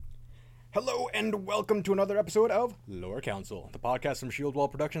Hello and welcome to another episode of Lore Council, the podcast from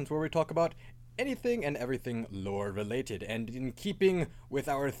Shieldwall Productions where we talk about anything and everything lore related. And in keeping with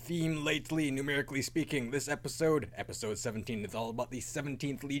our theme lately, numerically speaking, this episode 17, is all about the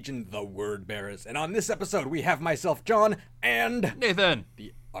 17th Legion, the Word Bearers. And on this episode, we have myself, John, and Nathan,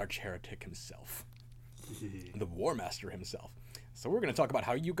 the Arch-Heretic himself, the War Master himself. So we're going to talk about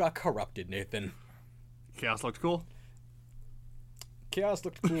how you got corrupted, Nathan. Chaos looked cool. Chaos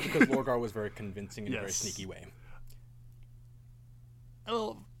looked cool because Lorgar was very convincing in a very Yes. sneaky way.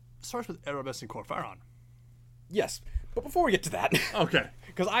 Well, starts with Erebus and Corpharon. Yes, but before we get to that, Okay.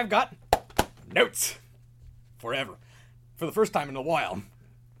 because I've got notes forever, for the first time in a while.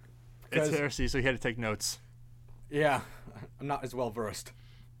 It's 'Cause- heresy, so you had to take notes. Yeah, I'm not as well versed.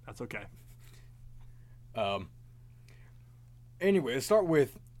 That's okay. Anyway, let's start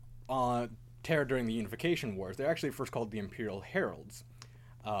with Terra during the Unification Wars. They're actually first called the Imperial Heralds,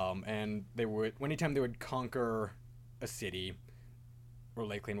 and they would, anytime they would conquer a city or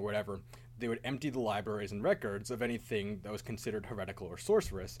Lake Lane or whatever, they would empty the libraries and records of anything that was considered heretical or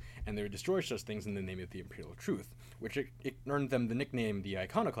sorcerous, and they would destroy such things in the name of the Imperial Truth, which it earned them the nickname the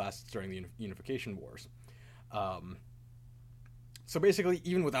Iconoclasts during the Unification Wars. So basically,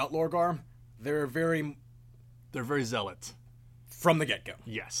 even without Lorgar, they're very They're very zealot. from the get-go.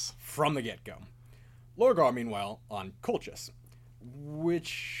 Yes. From the get-go. Lorgar, meanwhile, on Colchis,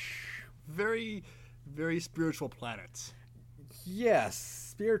 which, Very, very spiritual planet. yes,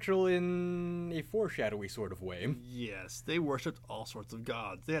 spiritual in a foreshadowy sort of way, Yes, they worshipped all sorts of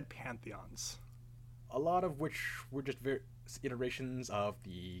gods. They had pantheons. a lot of which were just iterations of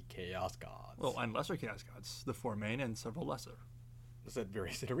the Chaos Gods. Well, and lesser chaos gods. The four main and several lesser. I said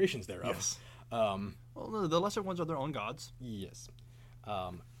various iterations thereof. Yes. Um, Well, no, the lesser ones are their own gods. yes.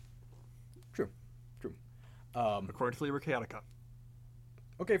 True. According to Liber Chaotica.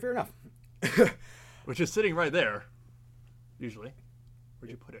 Okay, fair enough. Which is sitting right there. Usually.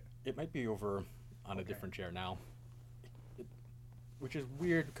 Where'd you put it? It might be over on a different chair now. Which is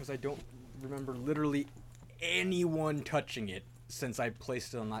weird because I don't remember literally anyone touching it since I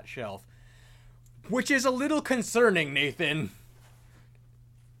placed it on that shelf. Which is a little concerning, Nathan.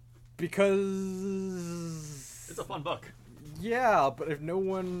 Because... It's a fun book. yeah, but if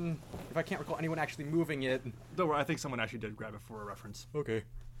I can't recall anyone actually moving it... Don't worry, I think someone actually did grab it for a reference. Okay.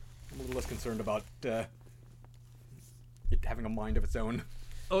 I'm a little less concerned about it having a mind of its own.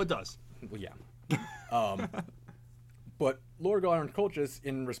 Oh, it does. Well, yeah. But Lorgar and Colchis,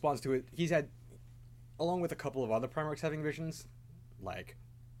 in response to it, he's had, along with a couple of other Primarchs having visions, like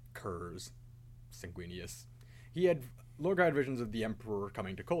Kurz, Sanguinius, Lorgar had visions of the Emperor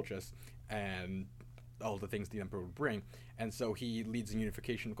coming to Colchis, and all the things the Emperor would bring, and so he leads the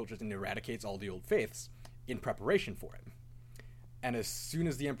unification of Colchis and eradicates all the old faiths in preparation for it. And as soon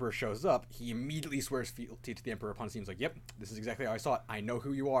as the Emperor shows up, he immediately swears fealty to the Emperor upon seeing, like, yep, this is exactly how I saw it. I know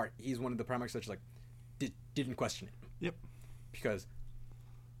who you are. He's one of the Primarchs that's like, didn't question it. Yep. Because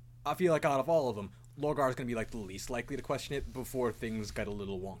I feel like out of all of them, Lorgar is going to be, like, the least likely to question it before things got a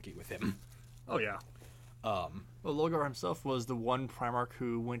little wonky with him. Oh, yeah. Well, Lorgar himself was the one Primarch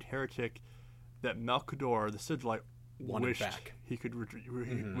who went heretic that Malkador, the Sigilite, Wanted wished back. he could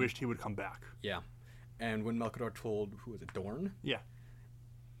wished he would come back. Yeah. And when Melkador told, who was it, Dorn? Yeah.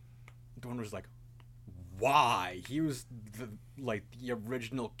 Dorn was like, why? He was the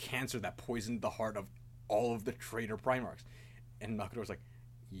original cancer that poisoned the heart of all of the traitor Primarchs. And Malkador was like,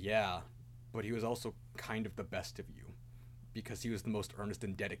 yeah, but he was also kind of the best of you, because he was the most earnest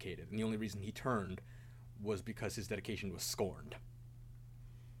and dedicated, and the only reason he turned was because his dedication was scorned.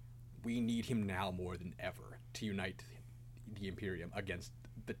 We need him now more than ever to unite the Imperium against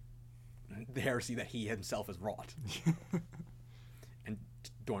the heresy that he himself has wrought. And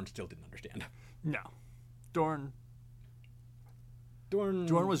Dorn still didn't understand. No. Dorn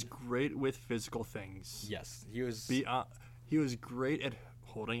was great with physical things. Yes, he was... He was great at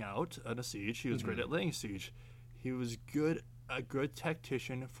holding out in a siege. He was great at laying siege. He was a good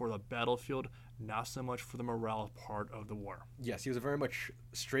tactician for the battlefield, not so much for the morale part of the war. Yes, he was a very much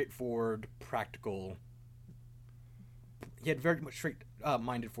straightforward, practical... He had very much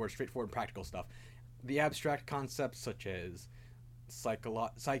minded for straightforward, practical stuff. The abstract concepts, such as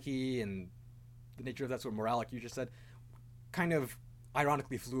psyche and the nature of that sort of morale, like you just said, kind of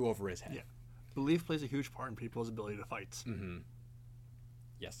ironically flew over his head. Yeah. Belief plays a huge part in people's ability to fight. Mm-hmm.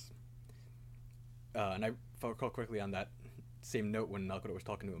 Yes. And I recall quickly on that same note when Malkador was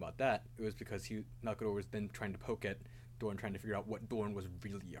talking to him about that, it was because Malkador was then trying to poke at Dorn, trying to figure out what Dorn was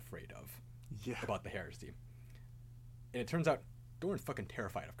really afraid of about the heresy. And it turns out Dorn's fucking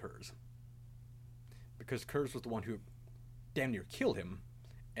terrified of Kurz. Because Kurz was the one who damn near killed him,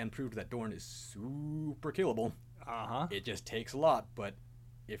 and proved that Dorn is super killable. Uh-huh. It just takes a lot, but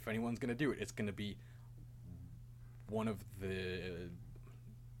if anyone's going to do it, it's going to be one of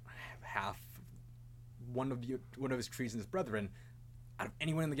his treasonous brethren. Out of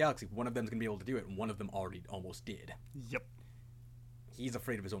anyone in the galaxy, one of them's going to be able to do it, and one of them already almost did. Yep. He's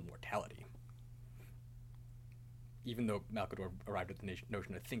afraid of his own mortality. Even though Malcador arrived at the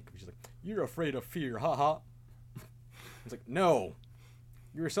notion of think, which is like, you're afraid of fear, haha. It's like, no,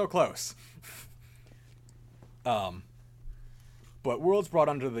 you were so close. But worlds brought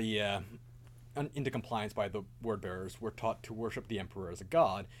under the into compliance by the word bearers were taught to worship the Emperor as a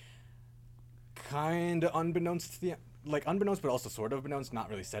god, kind of unbeknownst to unbeknownst, but also sort of beknownst. Not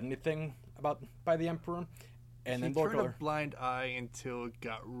really said anything about by the Emperor. And then turned a blind eye until it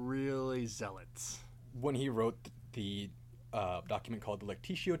got really zealots. When he wrote the document called the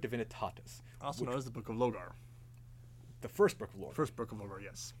Lectitio Divinitatis, also known as the Book of Logar. The first book of Logar. First book of Logar,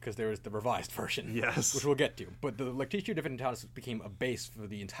 yes. Because there is the revised version. Yes. Which we'll get to. But the Lectitio Divinitatis became a base for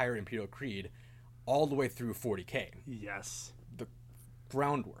the entire Imperial Creed all the way through 40k. Yes. The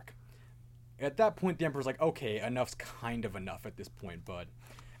groundwork. At that point, the Emperor's like, okay, enough's kind of enough at this point, bud.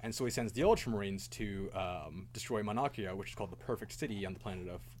 And so he sends the Ultramarines to destroy Monarchia, which is called the Perfect City on the planet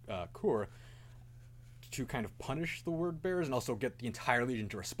of Kur, to kind of punish the word bearers and also get the entire Legion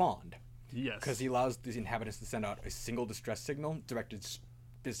to respond. Yes. Because he allows the inhabitants to send out a single distress signal directed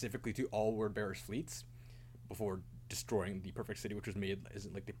specifically to all word bearers' fleets before destroying the Perfect City, which was made as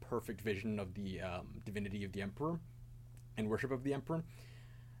like the perfect vision of the divinity of the Emperor and worship of the Emperor.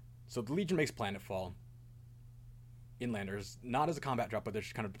 So the Legion makes planetfall. Inlanders, not as a combat drop, but they're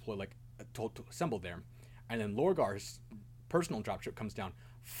just kind of deployed, like told to assemble there. And then Lorgar's personal dropship comes down,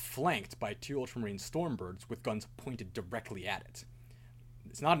 flanked by 2 Ultramarine Stormbirds with guns pointed directly at it.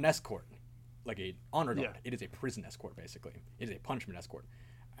 It's not an escort, like a honor guard. Yeah. It is a prison escort, basically. It is a punishment escort.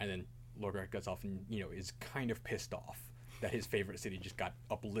 And then Lorgar gets off and, is kind of pissed off that his favorite city just got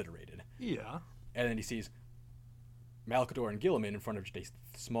obliterated. Yeah. And then he sees Malcador and Guilliman in front of just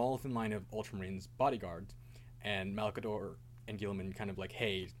a small, thin line of Ultramarines bodyguards. And Malcador and Guilliman kind of like,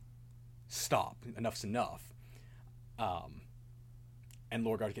 hey, stop. Enough's enough. And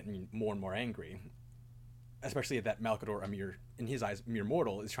Lorgar's getting more and more angry. Especially that Malcador, in his eyes, mere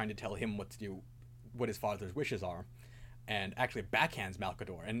mortal, is trying to tell him what to do, what his father's wishes are. And actually backhands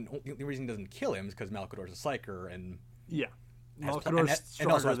Malcador. And the only reason he doesn't kill him is because Malcador's a psyker and... Yeah. And also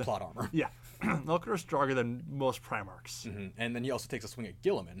has plot armor. Yeah. Malcador's stronger than most Primarchs. Mm-hmm. And then he also takes a swing at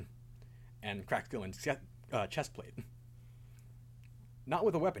Guilliman and cracks Guilliman's chest plate. Not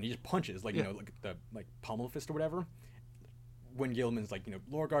with a weapon. He just punches, like the pommel fist or whatever. When Guilliman's like,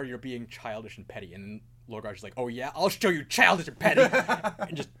 Lorgar, you're being childish and petty, and Lorgar's just like, oh yeah, I'll show you childish and petty,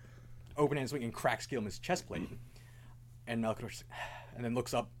 and just open hand swing and cracks Guilliman's chest plate. And Malcador, and then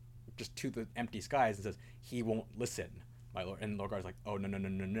looks up just to the empty skies and says, he won't listen, my lord. And Lorgar's like, oh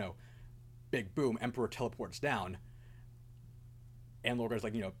no. Big boom, Emperor teleports down. And Lorgar's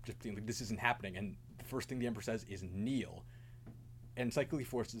like, just being like, this isn't happening. And the first thing the Emperor says is kneel. And psychically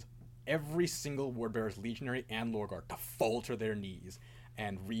forces every single wordbearer's legionary and Lorgar to fall to their knees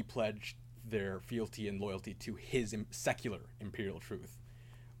and repledge their fealty and loyalty to his secular imperial truth.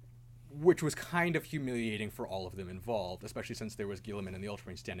 Which was kind of humiliating for all of them involved, especially since there was Guilliman and the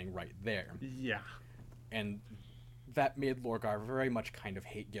Ultramarine standing right there. Yeah. And that made Lorgar very much kind of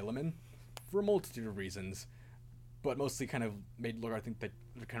hate Guilliman for a multitude of reasons, but mostly kind of made Lorgar think that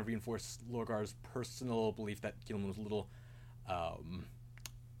it kind of reinforced Lorgar's personal belief that Guilliman was a little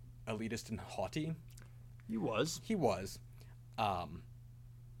elitist and haughty. He was.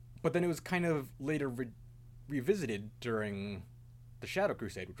 But then it was kind of later revisited during the Shadow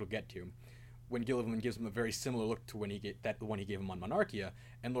Crusade, which we'll get to, when Guilliman gives him a very similar look to the one he gave him on Monarchia,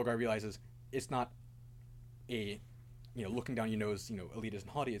 and Lorgar realizes it's not a, looking down your nose, elitist and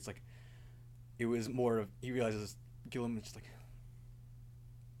haughty. It's like, it was more of, he realizes Guilliman just like,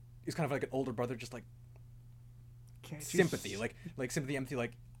 he's kind of like an older brother, just like, sympathy, like sympathy, empathy,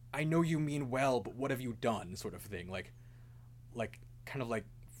 like, I know you mean well, but what have you done, sort of thing, like kind of like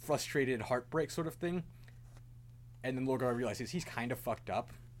frustrated heartbreak sort of thing. And then Lorgar realizes he's kind of fucked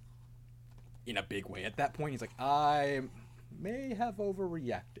up in a big way at that point. He's like, I may have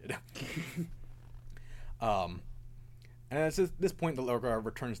overreacted. And it's at this point that Lorgar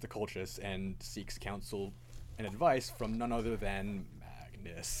returns to Colchis and seeks counsel and advice from none other than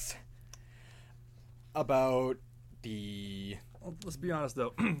Magnus about the... Well, let's be honest,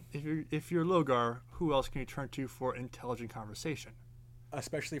 though. if you're Lorgar, who else can you turn to for intelligent conversation?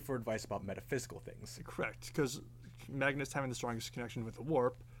 Especially for advice about metaphysical things. Correct, because Magnus having the strongest connection with the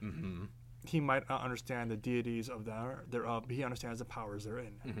warp, mm-hmm. he might not understand the deities of thereof, but he understands the powers they're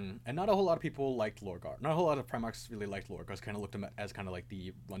in. Mm-hmm. And not a whole lot of people liked Lorgar. Not a whole lot of Primarchs really liked Lorgar, because kind of looked him as kind of like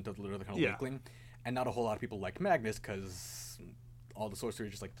the runt of the litter, the kind of weakling. And not a whole lot of people liked Magnus, because all the sorcery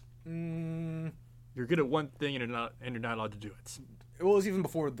is just like, You're good at one thing, and you're not allowed to do it. It was even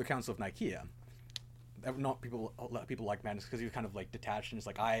before the Council of Nicaea. Not people, a lot of people like Magnus because he was kind of like detached and just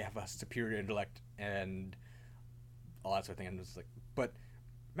like, I have a superior intellect and all that sort of thing. And it's like, but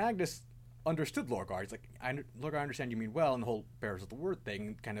Magnus understood Lorgar. He's like, Lorgar, I understand you mean well, and the whole bearers of the word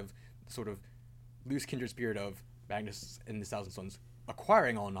thing, kind of sort of loose kindred spirit of Magnus and his Thousand Sons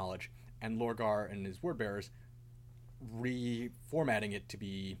acquiring all knowledge, and Lorgar and his word bearers reformatting it to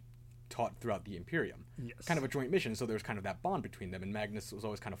be taught throughout the Imperium. Yes. Kind of a joint mission, so there's kind of that bond between them, and Magnus was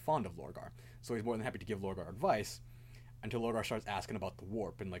always kind of fond of Lorgar. So he's more than happy to give Lorgar advice until Lorgar starts asking about the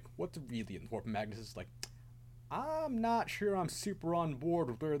warp and like, what's really in the warp? And Magnus is like, I'm not sure I'm super on board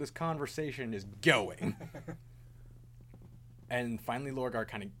with where this conversation is going. And finally Lorgar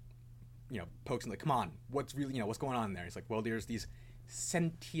kind of, pokes him like, come on, what's really, what's going on there? He's like, well, there's these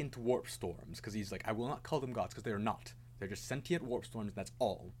sentient warp storms, because he's like, I will not call them gods, because they're not. They're just sentient warp storms, that's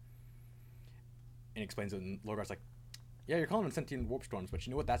all. And he explains it, and Lorgar's like, yeah, you're calling them sentient warp storms, but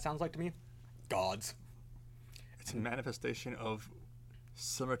you know what that sounds like to me? Gods. It's a manifestation of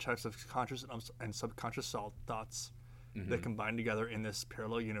similar types of conscious and subconscious thoughts that combine together in this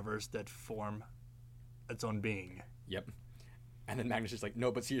parallel universe that form its own being. Yep. And then Magnus is like,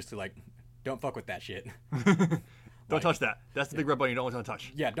 no, but seriously, like, don't fuck with that shit. Don't touch that. That's the big red button you don't want to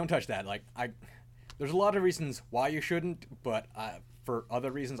touch. Yeah, don't touch that. Like, there's a lot of reasons why you shouldn't, but for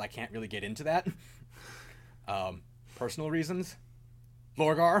other reasons, I can't really get into that. Personal reasons,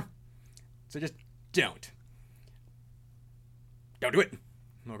 Lorgar. So just don't do it.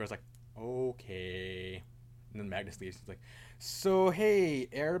 Lorgar's like, okay. And then Magnus leaves. He's like, so hey,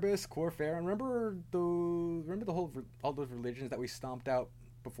 Erebus, Corfair, remember all those religions that we stomped out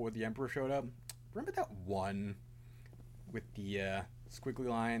before the Emperor showed up? Remember that one with the squiggly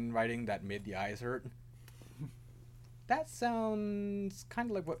line writing that made the eyes hurt? That sounds kind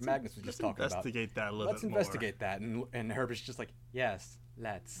of like what Magnus was just talking about. Let's investigate that a little Let's bit investigate that. And Erebus is just like, yes,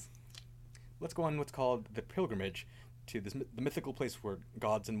 let's go on what's called the pilgrimage to the mythical place where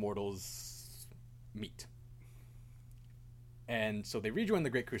gods and mortals meet. And so they rejoin the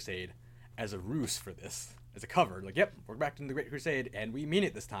Great Crusade as a ruse for this, as a cover. Like, yep, we're back in the Great Crusade, and we mean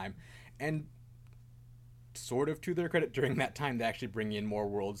it this time. And sort of to their credit, during that time, they actually bring in more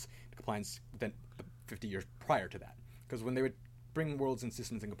worlds to compliance than the 50 years prior to that. Because when they would bring worlds and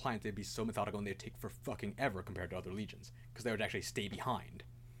systems in compliance, they'd be so methodical and they'd take for fucking ever compared to other legions. Because they would actually stay behind.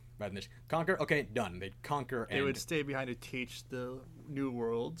 Rather than just conquer, okay, done. They'd conquer and... They would stay behind to teach the new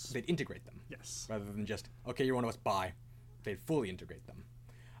worlds. They'd integrate them. Yes. Rather than just, okay, you're one of us, bye. They'd fully integrate them.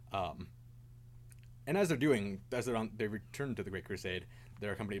 And as they return to the Great Crusade,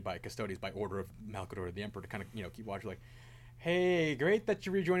 they're accompanied by custodians by order of Malcador the Emperor to kind of, keep watch, like, hey, great that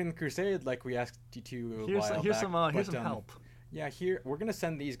you're rejoining the Crusade like we asked you to Here's some help. Yeah, we're going to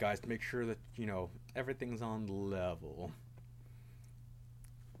send these guys to make sure that, everything's on level.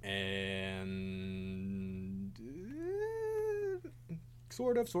 And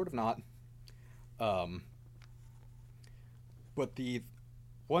sort of not. But the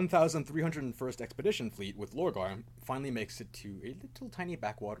 1,301st Expedition Fleet with Lorgar finally makes it to a little tiny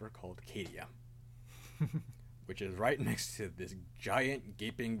backwater called Cadia, which is right next to this giant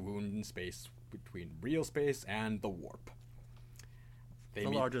gaping wound in space between real space and the warp. The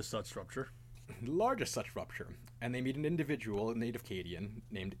largest such rupture. Largest such rupture. And they meet an individual, a native Cadian,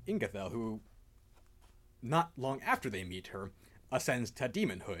 named Ingathel, who, not long after they meet her, ascends to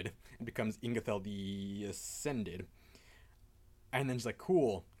demonhood and becomes Ingathel the Ascended. And then she's like,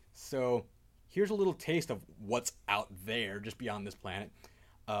 cool, so here's a little taste of what's out there just beyond this planet.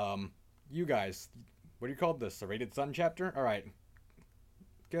 You guys, what do you call this? Serrated Sun chapter? All right,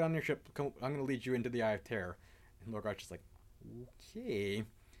 get on your ship. I'm going to lead you into the Eye of Terror. And Lorgar's just like, okay.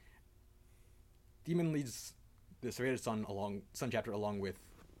 Demon leads the Serrated Sun chapter along with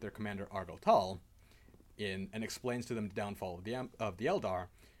their commander Argo Tal and explains to them the downfall of the Eldar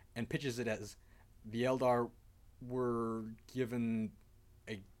and pitches it as the Eldar were given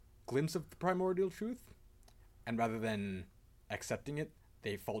a glimpse of the primordial truth, and rather than accepting it,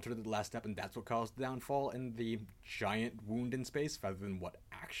 they faltered at the last step, and that's what caused the downfall and the giant wound in space, rather than what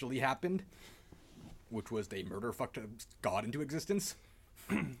actually happened, which was they fucked a god into existence.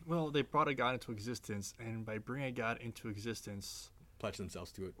 Well, they brought a god into existence, and by bringing a god into existence, pledged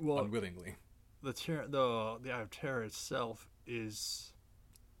themselves to it unwillingly. The Eye of Terror itself is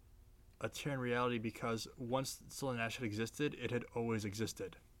a Terran reality because once Slaanesh had existed, it had always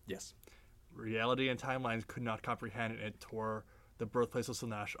existed. Yes. Reality and timelines could not comprehend, and it tore the birthplace of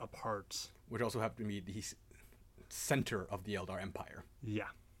Slaanesh apart. Which also happened to be the center of the Eldar Empire. Yeah.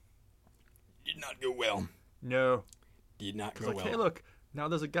 Did not go well. No. Did not It's go like, well. hey, look, now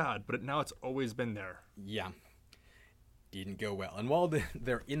there's a god, but now it's always been there. Yeah. Didn't go well. And while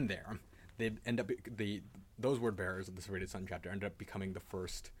they're in there, they end up those word bearers of the Serrated Sun chapter ended up becoming the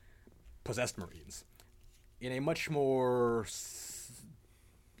first possessed Marines in a much more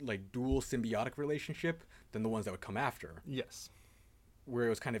like dual symbiotic relationship than the ones that would come after, Yes. where it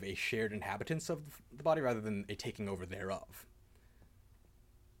was kind of a shared inhabitance of the body rather than a taking over thereof.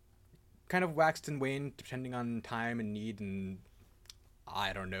 Kind of waxed and waned depending on time and need, and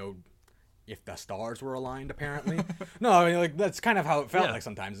I don't know if the stars were aligned, apparently. No, I mean, like, that's kind of how it felt like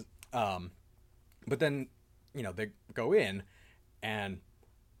sometimes. But then, they go in, and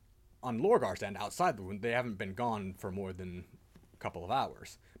on Lorgar's end, outside the room, they haven't been gone for more than a couple of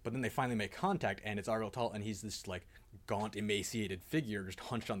hours. But then they finally make contact, and it's Argel Tal, and he's this, like, gaunt, emaciated figure just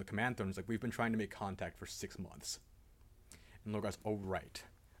hunched on the command throne. He's like, we've been trying to make contact for 6 months. And Lorgar's, oh, right.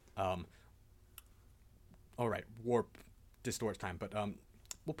 All right, warp distorts time, but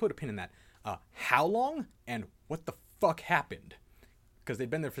we'll put a pin in that. How long and what the fuck happened? Because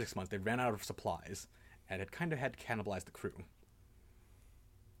they'd been there for 6 months, they ran out of supplies, and it kind of had to cannibalize the crew.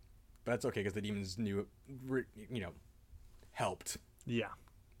 But that's okay, because the demons knew, helped. Yeah.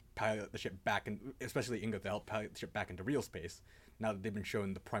 Pilot the ship back, especially Ingo, to help pilot the ship back into real space, now that they've been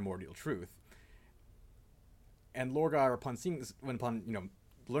shown the primordial truth. And Lorgar, upon seeing this,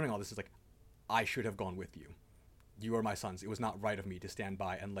 learning all this, is like, I should have gone with you. You are my sons. It was not right of me to stand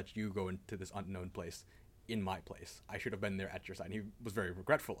by and let you go into this unknown place in my place. I should have been there at your side. And he was very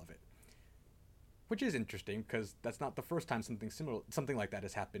regretful of it. Which is interesting, because that's not the first time something like that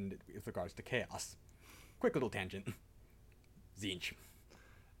has happened with regards to chaos. Quick little tangent. Tzeentch.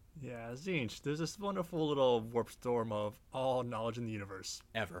 Yeah, Tzeentch. There's this wonderful little warp storm of all knowledge in the universe.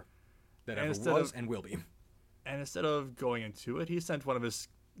 Ever. That ever was and will be. And instead of going into it, he sent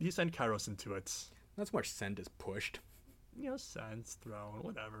Kairos into it. Not so much send as pushed. Sense, thrown,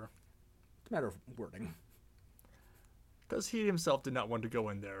 whatever. It's a matter of wording. Because he himself did not want to go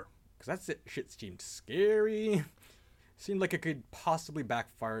in there. Because that shit seemed scary. Seemed like it could possibly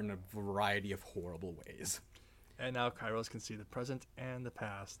backfire in a variety of horrible ways. And now Kairos can see the present and the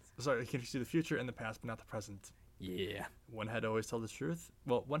past. Sorry, he can see the future and the past, but not the present. Yeah. One head always tell the truth.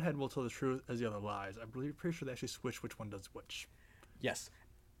 Well, one head will tell the truth as the other lies. I'm pretty sure they actually switch which one does which. Yes.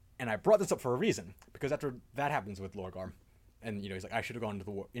 And I brought this up for a reason, because after that happens with Lorgar, and he's like, I should have gone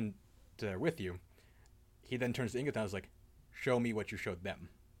into there with you. He then turns to Ingothal and is like, show me what you showed them.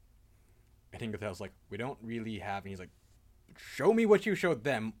 And Ingothal's like, we don't really have. And he's like, show me what you showed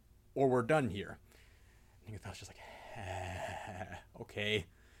them, or we're done here. And Ingothal's just like, okay,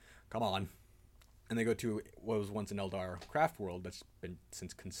 come on. And they go to what was once an Eldar craft world that's been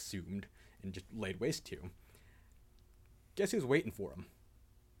since consumed and just laid waste to. Guess who's waiting for him?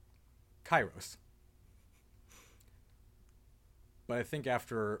 Kairos. But I think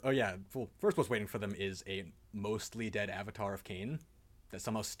first what's waiting for them is a mostly dead avatar of Cain that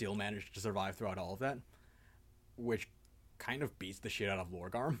somehow still managed to survive throughout all of that, which kind of beats the shit out of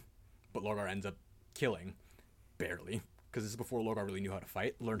Lorgar, but Lorgar ends up killing, barely, because this is before Lorgar really knew how to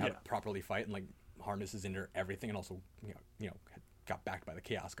fight, learned how to properly fight, and harnesses into everything, and also got backed by the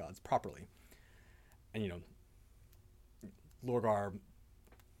Chaos Gods properly. And Lorgar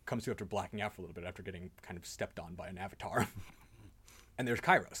comes to after blacking out for a little bit after getting kind of stepped on by an avatar. And there's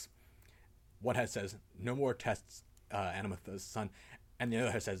Kairos. One head says, no more tests, Anamitha's son. And the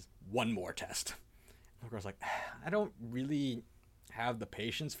other head says, one more test. Lorgar's like, I don't really have the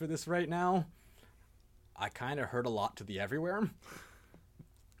patience for this right now. I kind of heard a lot to the everywhere.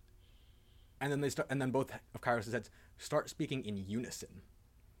 And then both of Kairos' heads start speaking in unison.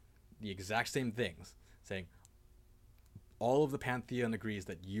 The exact same things. Saying, all of the Pantheon agrees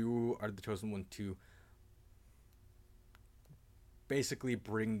that you are the chosen one to basically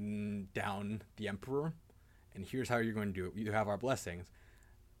bring down the Emperor, and here's how you're going to do it. You have our blessings.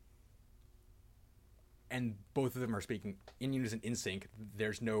 And both of them are speaking in unison, in sync.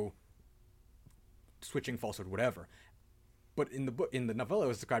 There's no switching falsehood, whatever. But in the novella, it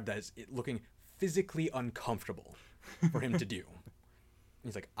was described as it looking physically uncomfortable for him to do.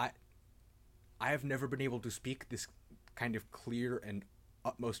 He's like, I have never been able to speak this kind of clear and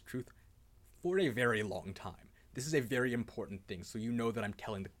utmost truth for a very long time. This is a very important thing, so you know that I'm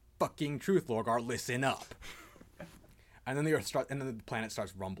telling the fucking truth, Lorgar. Listen up. And then the planet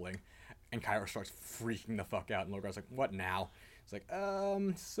starts rumbling, and Kairos starts freaking the fuck out, and Lorgar's like, what now? It's like,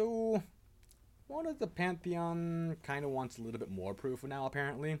 so one of the Pantheon kind of wants a little bit more proof now,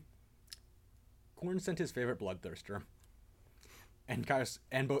 apparently. Korn sent his favorite bloodthirster. And Kairos,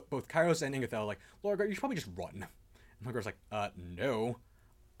 and both Kairos and Ingathel are like, Lorgar, you should probably just run. And Lorgar's like, no,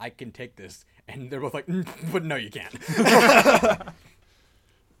 I can take this. And they're both like, but no, you can't.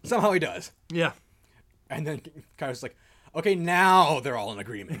 Somehow he does. Yeah. And then Kairos is like, okay, now they're all in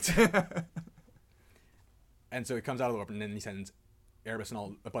agreement. And so he comes out of the warp, and then he sends Erebus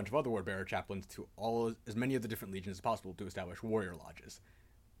and a bunch of other Wordbearer chaplains to as many of the different legions as possible to establish warrior lodges.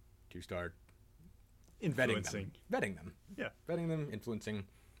 To start Influencing. Vetting them. Yeah. Vetting them, influencing.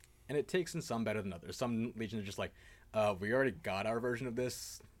 And it takes in some better than others. Some legions are just like, we already got our version of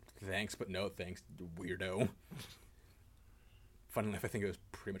this. Thanks, but no thanks, weirdo. Funnily enough, I think it was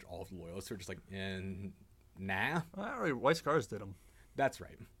pretty much all of the loyalists who were just like, nah. Already, White Scars did them. That's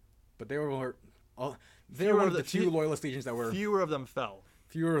right. But they were one of the two loyalist legions that were... Fewer of them fell.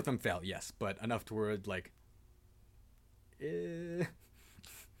 Fewer of them fell, yes. But enough to where, like... They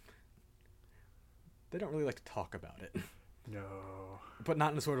don't really like to talk about it. No. But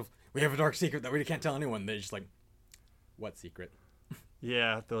not in a sort of, we have a dark secret that we can't tell anyone. They're just like, what secret?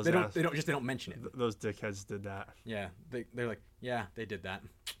 Yeah, those They don't mention it. Those dickheads did that. Yeah, they're like, yeah, they did that.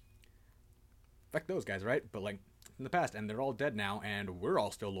 Fuck those guys, right? But like in the past, and they're all dead now, and we're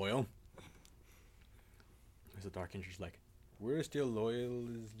all still loyal. There's a Dark Angel's like, we're still loyal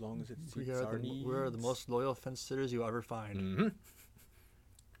as long as it suits our needs. We're the most loyal fence sitters you ever find. Mm-hmm.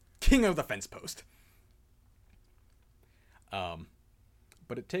 King of the fence post.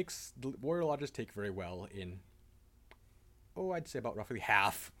 But the warrior lodges take very well in, I'd say about roughly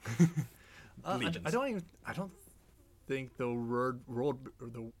half legions. I don't think the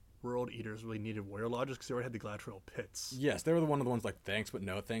world eaters really needed warrior lodges because they already had the Galadriel pits. Yes, they were one of the ones like, thanks, but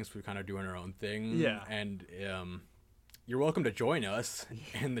no thanks. We're kind of doing our own thing. Yeah. And you're welcome to join us.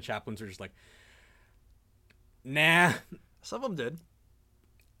 And the chaplains are just like, nah. Some of them did.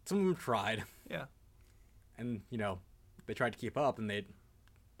 Some of them tried. Yeah. And, they tried to keep up, and they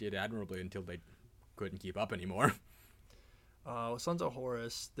did admirably until they couldn't keep up anymore. Sons of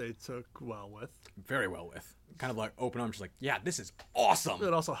Horus, they took well with. Very well with. Kind of like open arms, just like, yeah, this is awesome.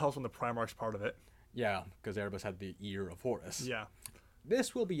 It also helps when the Primarch's part of it. Yeah, because Erebus had the ear of Horus. Yeah.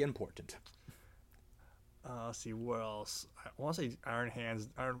 This will be important. Let's see, what else? I want to say Iron Hands,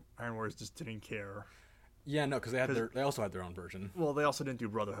 Iron Warriors just didn't care. Yeah, no, because they also had their own version. Well, they also didn't do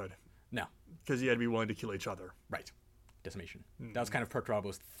Brotherhood. No. Because you had to be willing to kill each other. Right. Decimation. That was kind of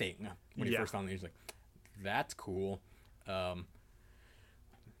Perturabo's thing when he first found it. He was like, that's cool. 9-10,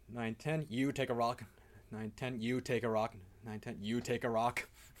 you take a rock. 9-10, you take a rock. 9-10, you take a rock.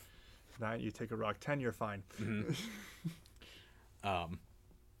 9, you take a rock. 10, you're fine. Mm-hmm.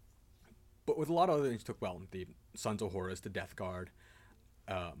 But with a lot of other things took well. The Sons of Horus, the Death Guard,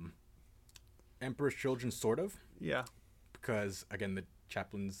 Emperor's Children, sort of. Yeah. Because, again, the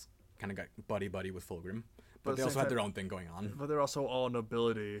chaplains kind of got buddy-buddy with Fulgrim. But they also had their own thing going on. But they're also all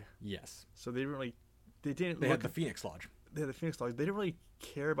nobility. Yes. So they didn't really... They had the Phoenix Lodge. They had the Phoenix Lodge. They didn't really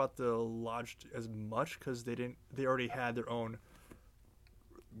care about the lodge as much because they already had their own...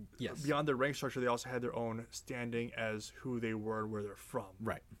 Yes. Beyond their rank structure, they also had their own standing as who they were and where they're from.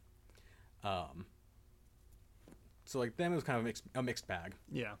 Right. So, like, them, it was kind of a mixed bag.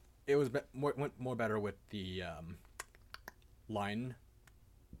 Yeah. It was went more better with the line...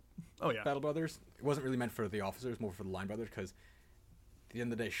 Oh, yeah. Battle Brothers. It wasn't really meant for the officers, more for the line brothers, because at the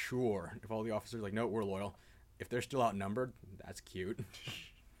end of the day, sure, if all the officers are like, no, we're loyal. If they're still outnumbered, that's cute.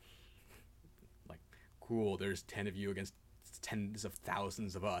 Like, cool, there's 10 of you against tens of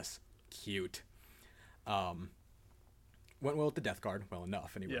thousands of us. Cute. Went well with the Death Guard, well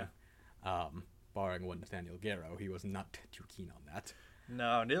enough, anyway. Yeah. Barring one Nathaniel Garrow, he was not too keen on that.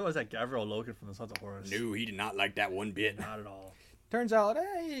 No, neither was that Gavril Loken from the Sons of Horus. No, he did not like that one bit. Not at all. Turns out,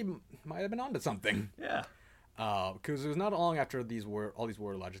 he might have been onto something. Yeah. Because it was not long after all these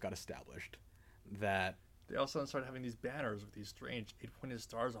warrior lodges got established that... They also started having these banners with these strange 8-pointed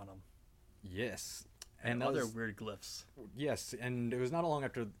stars on them. Yes. And other weird glyphs. Yes, and it was not long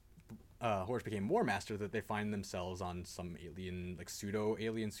after Horus became War Master that they find themselves on some alien, like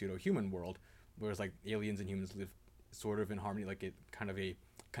pseudo-alien, pseudo-human world, whereas like aliens and humans live sort of in harmony, like kind of a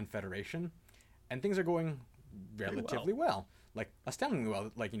confederation, and things are going relatively well. Like, astoundingly well.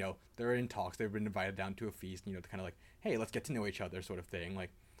 Like, they're in talks. They've been invited down to a feast, to kind of like, hey, let's get to know each other sort of thing. Like,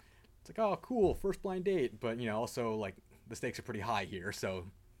 it's like, oh, cool, first blind date. But, also, like, the stakes are pretty high here, so...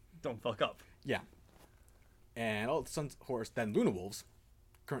 Don't fuck up. Yeah. And all the Sons of Horus, then Luna Wolves.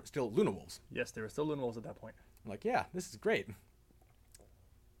 Still Luna Wolves. Yes, they were still Luna Wolves at that point. I'm like, yeah, this is great.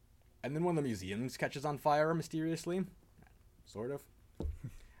 And then one of the museums catches on fire mysteriously. Sort of.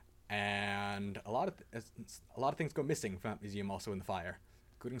 And a lot of things go missing from that museum also in the fire,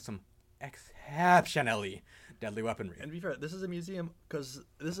 including some exceptionally deadly weaponry. And to be fair, this is a museum because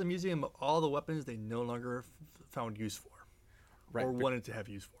this is a museum of all the weapons they no longer found use for, Right, or but- wanted to have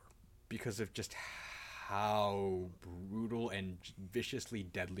use for. Because of just how brutal and viciously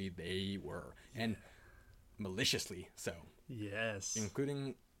deadly they were, and maliciously so, Yes.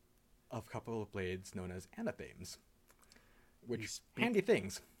 including a couple of blades known as anathames, which speak- handy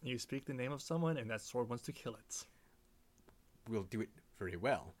things. You speak the name of someone, and that sword wants to kill it. Will do it very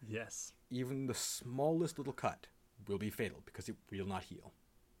well. Yes. Even the smallest little cut will be fatal because it will not heal.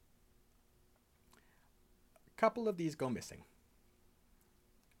 A couple of these go missing,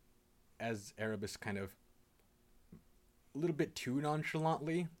 as Erebus kind of a little bit too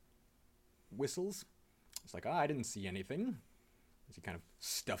nonchalantly whistles. It's like, I didn't see anything. As he kind of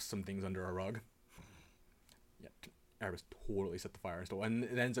stuffs some things under a rug. Yeah, Erebus totally set the fire and stole, and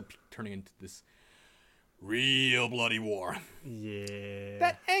it ends up turning into this real bloody war Yeah.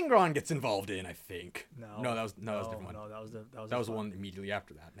 that Angron gets involved in, I think. No. That was a different one. No, that was the That was the one immediately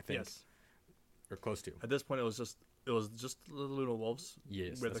after that, I think. Yes. Or close to. At this point, it was just the Luna Wolves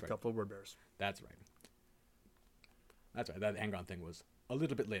Yes, with that's a right. couple of word bears. That's right. That's right. That Angron thing was a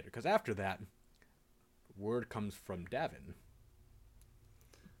little bit later, because after that, word comes from Davin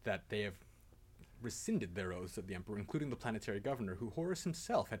that they have rescinded their oaths of the Emperor, including the planetary governor, who Horus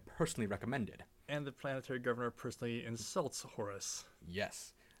himself had personally recommended. And the planetary governor personally insults Horus.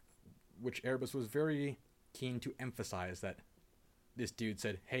 Yes. Which Erebus was very keen to emphasize that this dude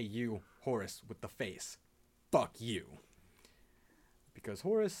said, hey, you, Horus, with the face. Fuck you. Because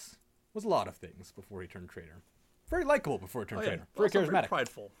Horus was a lot of things before he turned traitor. Very likable before he turned traitor. Very Also charismatic.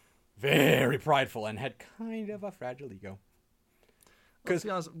 prideful. Very prideful, and had kind of a fragile ego. Let's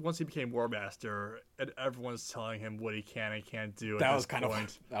be honest, once he became War Master, and everyone's telling him what he can and can't do. That at was this kind point.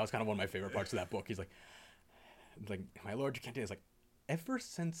 of that was kind of one of my favorite parts of that book. He's like, my lord, you can't do this. Like, ever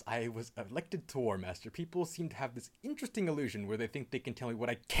since I was elected to War Master, people seem to have this interesting illusion where they think they can tell me what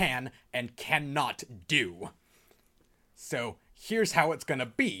I can and cannot do. So here's how it's gonna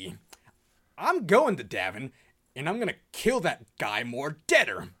be. I'm going to Davin, and I'm gonna kill that guy more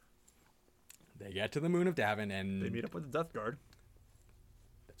deader. They get to the moon of Davin, and They meet up with the Death Guard.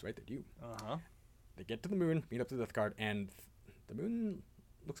 that's right, they do. Uh-huh. They get to the moon, meet up to the Death Guard, and the moon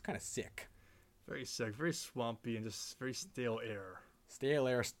looks kind of sick. Very sick, very swampy, and just very stale air. Stale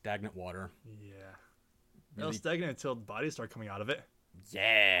air, stagnant water. Yeah. Well, Really- stagnant until bodies start coming out of it.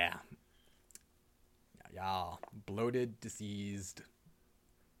 Yeah. Yeah. Bloated, diseased.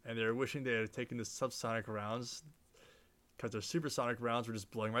 And they're wishing they had taken the subsonic rounds, because their supersonic rounds were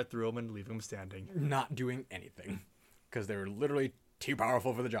just blowing right through them and leaving them standing. Not doing anything. Because they were literally too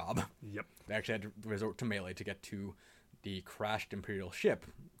powerful for the job. Yep. They actually had to resort to melee to get to the crashed Imperial ship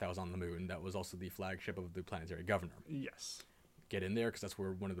that was on the moon. That was also the flagship of the planetary governor. Yes. Get in there, because that's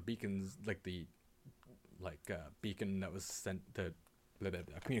where one of the beacons, beacon that was sent to the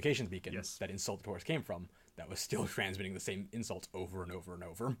communications beacon Yes. that insulted Horus came from, that was still transmitting the same insults over and over and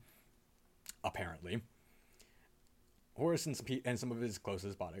over, apparently. Horus and some of his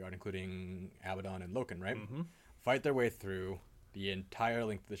closest bodyguard, including Abaddon and Loken, right, fight their way through the entire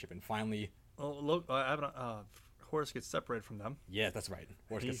length of the ship, and finally, Well, look, Horus gets separated from them, yeah, that's right,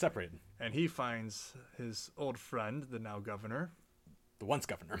 Horus He- gets separated. and he finds his old friend, the now governor. The once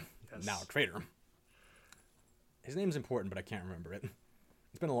governor, Yes. now traitor. His name's important, but I can't remember it.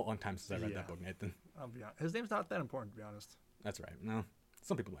 It's been a long time since I read Yeah. that book, Nathan. I'll be honest. His name's not that important, to be honest. That's right. No,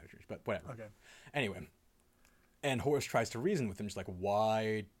 some people might change, but whatever. Okay. Anyway, and Horus tries to reason with him, just like,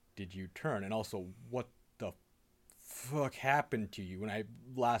 why did you turn? And also, what the fuck happened to you? When I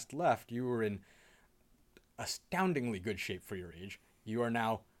last left, you were in astoundingly good shape for your age. You are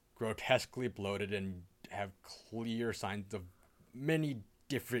now grotesquely bloated and have clear signs of many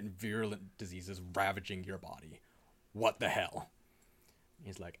different virulent diseases ravaging your body. What the hell?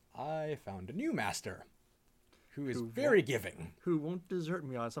 He's like, I found a new master who is very giving. Who won't desert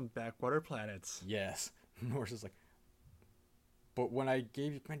me on some backwater planets? Yes. Horus is like, but when I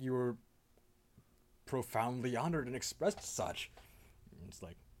gave you command, you were profoundly honored and expressed such. And it's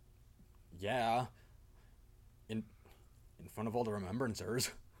like, yeah, in front of all the remembrancers.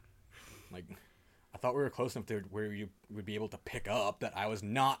 Like, I thought we were close enough to where you would be able to pick up that I was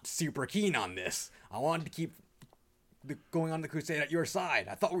not super keen on this. I wanted to keep going on the crusade at your side.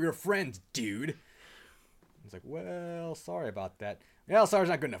 I thought we were friends, dude. He's like, well, sorry about that. Well, sorry's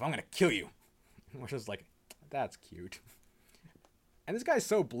not good enough. I'm gonna kill you. Which is like, that's cute. And this guy's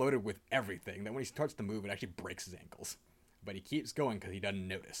so bloated with everything that when he starts to move, it actually breaks his ankles. But he keeps going because he doesn't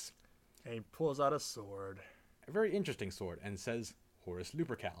notice. And he pulls out a sword. A very interesting sword, and says Horus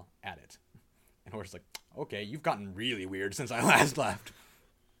Lupercal at it. And Horus is like, okay, you've gotten really weird since I last left.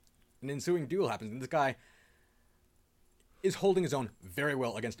 An ensuing duel happens, and this guy is holding his own very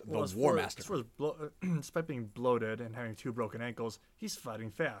well against the War Master. Despite being bloated and having 2 broken ankles, he's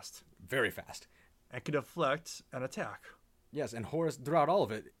fighting fast. Very fast. And can deflect an attack. Yes, and Horus, throughout all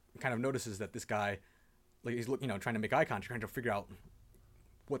of it, kind of notices that this guy, like he's trying to make eye contact, trying to figure out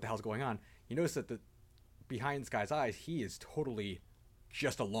what the hell's going on. He notices that behind this guy's eyes, he is totally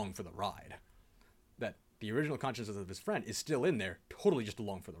just along for the ride. That the original consciousness of his friend is still in there, totally just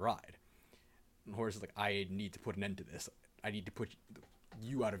along for the ride. And Horus is like, I need to put an end to this. I need to put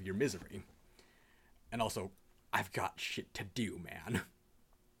you out of your misery. And also, I've got shit to do, man.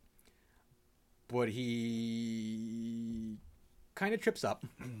 But he kind of trips up.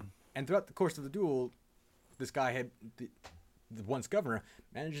 And throughout the course of the duel, this guy the once governor,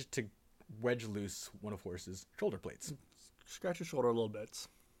 manages to wedge loose one of Horus's shoulder plates. Scratch his shoulder a little bit.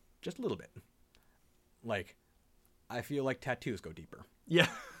 Just a little bit. Like, I feel like tattoos go deeper. Yeah.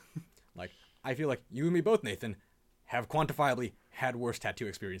 Like, I feel like you and me both, Nathan, have quantifiably had worse tattoo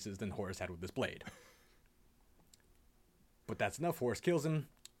experiences than Horus had with this blade. But that's enough. Horus kills him,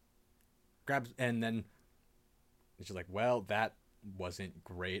 grabs, and then it's just like, well, that wasn't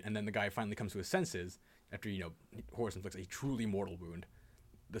great. And then the guy finally comes to his senses after, Horus inflicts a truly mortal wound.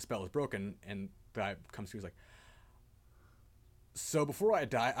 The spell is broken, and the guy comes to, he's like, so before I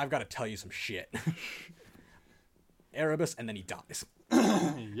die, I've got to tell you some shit. Erebus, and then he dies.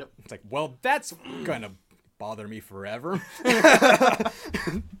 Yep. It's like, well, that's gonna bother me forever.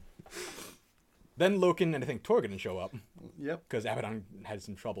 Then Loken and I think Torghadan show up. Yep. Because Abaddon had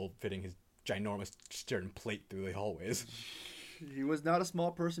some trouble fitting his ginormous Justarian plate through the hallways. He was not a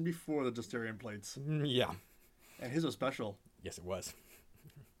small person before the Justarian plates. Yeah. And his was special. Yes, it was.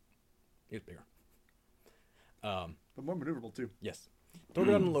 He was bigger. But more maneuverable, too. Yes.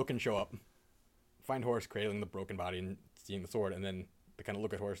 Torghadan and Loken show up, find Horus cradling the broken body and seeing the sword, and then they kind of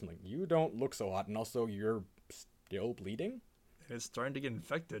look at Horus and like, you don't look so hot, and also you're still bleeding? And it's starting to get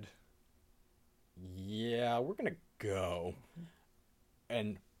infected. Yeah, we're gonna go.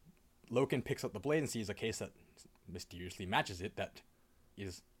 And Loken picks up the blade and sees a case that mysteriously matches it, that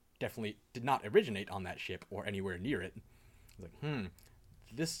is definitely did not originate on that ship or anywhere near it. He's like,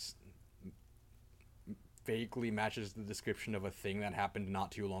 this vaguely matches the description of a thing that happened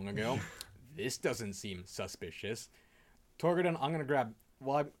not too long ago. This doesn't seem suspicious. Torghadan, I'm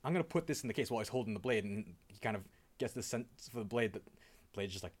gonna put this in the case while he's holding the blade, and he kind of gets the sense for the blade that the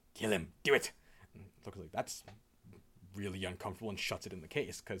blade's just like, kill him, do it. And Loken's like, that's really uncomfortable, and shuts it in the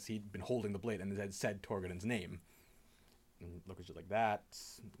case because he'd been holding the blade and had said Torghadan's name. And Loken's just like,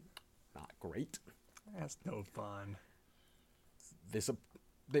 that's not great. That's no fun.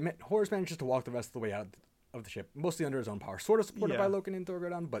 Horus manages to walk the rest of the way out of the ship, mostly under his own power, sort of supported by Loken and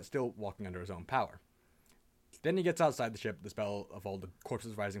Torghadan, but still walking under his own power. Then he gets outside the ship. The spell of all the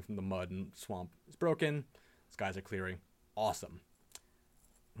corpses rising from the mud and swamp is broken. Skies are clearing. Awesome.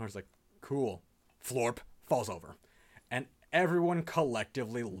 Horus is like, cool. Florp falls over. And everyone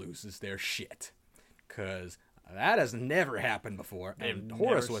collectively loses their shit. Because that has never happened before. And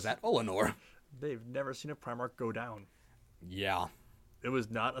Horus was at Olenor. They've never seen a Primarch go down. Yeah. It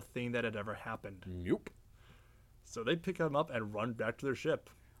was not a thing that had ever happened. Nope. So they pick him up and run back to their ship.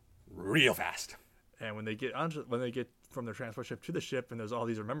 Real fast. And when they get from their transport ship to the ship, and there's all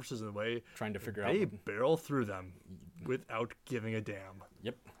these remembrances in the way, trying to figure out, they barrel through them without giving a damn.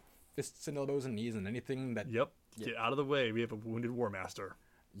 Yep. Fists and elbows and knees and anything that. Yep. Get out of the way. We have a wounded War Master.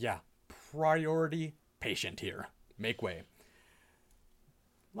 Yeah. Priority patient here. Make way.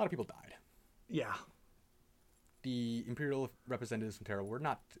 A lot of people died. Yeah. The Imperial representatives from Terra were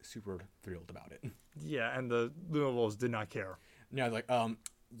not super thrilled about it. Yeah, and the Luna Wolves did not care. No, like,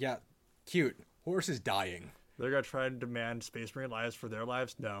 yeah, cute. Horus is dying. They're gonna try to demand Space Marine lives for their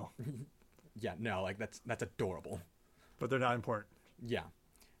lives? No. Yeah, no, like, that's adorable. But they're not important. Yeah.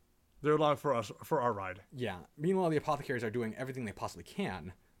 They're along for our ride. Yeah. Meanwhile, the apothecaries are doing everything they possibly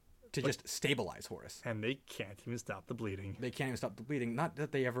can to just stabilize Horus. And they can't even stop the bleeding. They can't even stop the bleeding. Not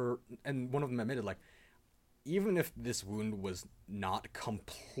that they ever... And one of them admitted, like, even if this wound was not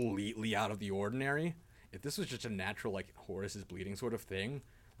completely out of the ordinary, if this was just a natural, like, Horus is bleeding sort of thing,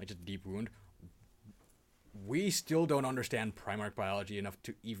 like just a deep wound, we still don't understand Primarch biology enough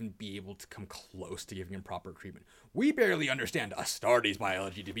to even be able to come close to giving him proper treatment. We barely understand Astartes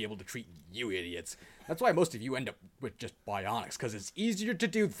biology to be able to treat you idiots. That's why most of you end up with just bionics, because it's easier to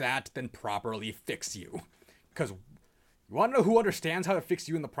do that than properly fix you. Because you want to know who understands how to fix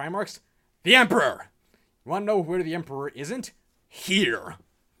you in the Primarchs? The Emperor! You want to know where the Emperor isn't? Here!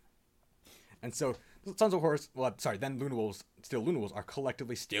 And so, Sons of Horus, then Luna Wolves are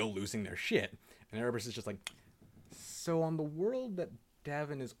collectively still losing their shit. And Erebus is just like, so on the world that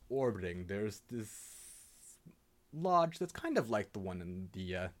Davin is orbiting, there's this lodge that's kind of like the one in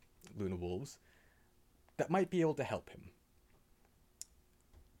the Luna Wolves that might be able to help him.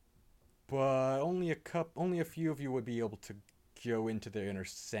 But only a few of you would be able to go into their inner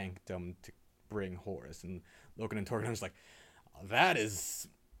sanctum to bring Horus. And Loken and Torgon's like, that is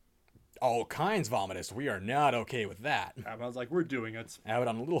all kinds vomitous. We are not okay with that. Abaddon's like, we're doing it.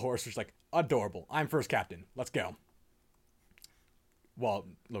 Abaddon, a little horse, is like, adorable. I'm first captain. Let's go. While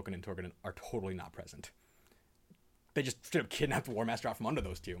Loken and Torgon are totally not present. They just straight up kidnapped the War Master out from under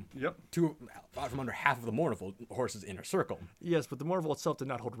those two. Yep. Out from under half of the Mournful Horse's inner circle. Yes, but the Mournful itself did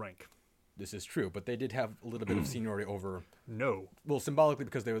not hold rank. This is true, but they did have a little bit of seniority over... No. Well, symbolically,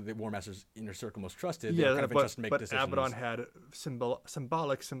 because they were the War Master's inner circle most trusted. Yeah, they were kind of entrusted to make but decisions. Abaddon had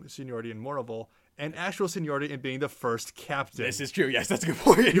symbolic seniority in Mournful and actual seniority in being the first captain. This is true, yes, that's a good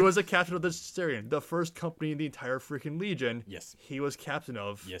point. He was a captain of the Starion, the first company in the entire freaking Legion. Yes. He was captain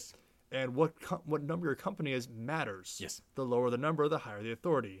of. Yes. And what number your company is matters. Yes. The lower the number, the higher the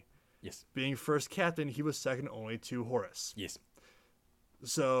authority. Yes. Being first captain, he was second only to Horus. Yes.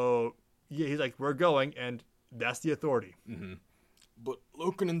 So, yeah, he's like, we're going, and that's the authority. Mm-hmm. But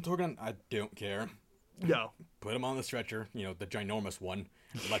Loken and Torgon, I don't care. No. Put him on the stretcher, the ginormous one.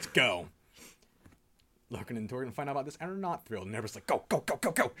 Let's go. Loken and Torgon find out about this and are not thrilled. And everyone's like, go, go, go,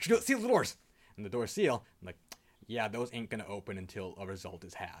 go, go. Seal the doors. And the doors seal. I'm like, yeah, those ain't going to open until a result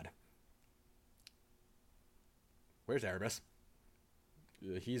is had. Where's Erebus?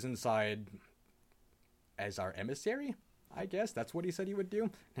 He's inside as our emissary, I guess. That's what he said he would do.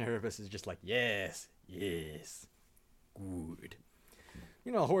 And Erebus is just like, yes, yes, good.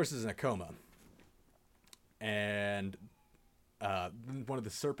 Horus is in a coma. And one of the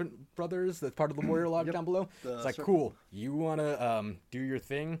Serpent brothers, that's part of the Warrior Lodge down below, it's like, cool, you want to do your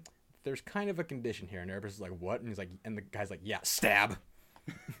thing? There's kind of a condition here. And Erebus is like, what? And he's like, and the guy's like, yeah, stab.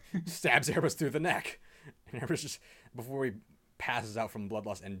 Stabs Erebus through the neck. And Erebus just, before he passes out from blood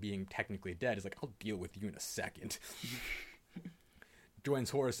loss and being technically dead, is like, I'll deal with you in a second.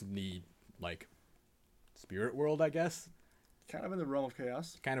 Joins Horus in the, spirit world, I guess. Kind of in the realm of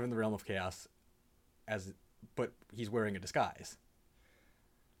chaos. Kind of in the realm of chaos. But he's wearing a disguise.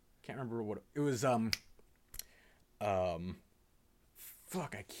 Can't remember what it was.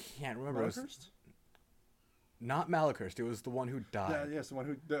 Fuck, I can't remember. Malachurst? Not Malachurst. It was the one who died. Yeah, yes, the one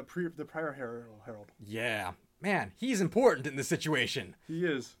who the prior herald. Yeah, man, he's important in this situation. He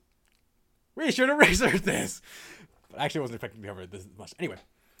is. We should have researched this. But actually, I wasn't expecting to cover this much. Anyway,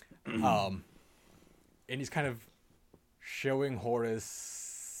 and he's kind of showing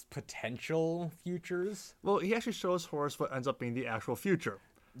Horus potential futures. Well, he actually shows Horus what ends up being the actual future.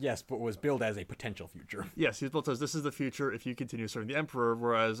 Yes, but was billed as a potential future. Yes, he's built as this is the future if you continue serving the Emperor,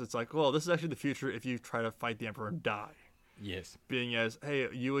 whereas it's like, well, this is actually the future if you try to fight the Emperor and die. Yes. Being as, hey,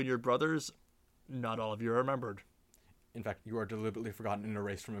 you and your brothers, not all of you are remembered. In fact, you are deliberately forgotten and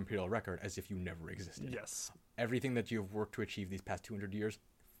erased from Imperial record as if you never existed. Yes. Everything that you have worked to achieve these past 200 years,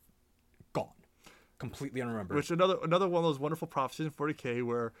 gone. Completely unremembered. Which another one of those wonderful prophecies in 40K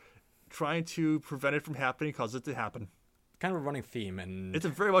where trying to prevent it from happening causes it to happen. Kind of a running theme, and it's a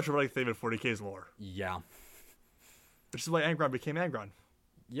very much a running theme in 40K's lore. Yeah. Which is why Angron became Angron.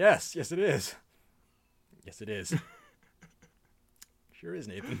 Yes, it is. Yes, it is. Sure is,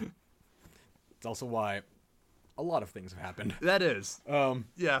 Nathan. It's also why a lot of things have happened. That is.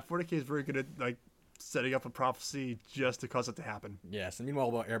 Yeah, 40K is very good at setting up a prophecy just to cause it to happen. Yes, and meanwhile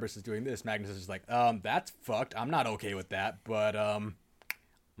while Erebus is doing this, Magnus is like, that's fucked. I'm not okay with that, but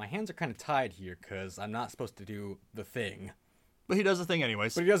my hands are kind of tied here because I'm not supposed to do the thing. But he does the thing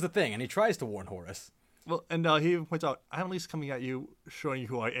anyways. But he does the thing, and he tries to warn Horus. Well, and he points out, I'm at least coming at you, showing you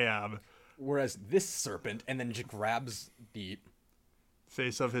who I am. Whereas this serpent, and then just grabs the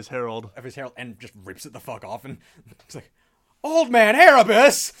face of his herald. And just rips it the fuck off, and it's like, Old Man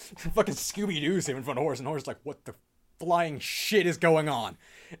Erebus! Fucking Scooby-Doo's him in front of Horus, and Horus is like, what the flying shit is going on?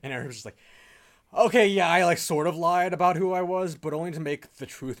 And Erebus is like, okay, yeah, I sort of lied about who I was, but only to make the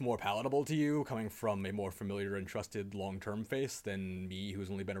truth more palatable to you, coming from a more familiar and trusted long-term face than me, who's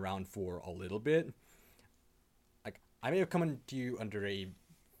only been around for a little bit. I may have come to you under a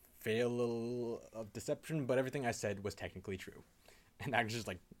veil of deception, but everything I said was technically true. And Magnus is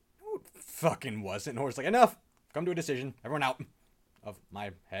like, no, it fucking wasn't. And Horus like, enough. Come to a decision. Everyone out of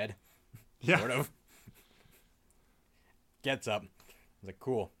my head. Yeah. Sort of. Gets up. He's like,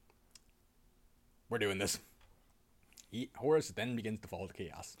 cool. We're doing this. Horus then begins to fall to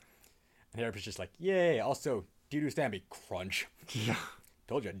chaos. And Erebus is just like, yay. Also, Dudu Stamby, crunch. Yeah.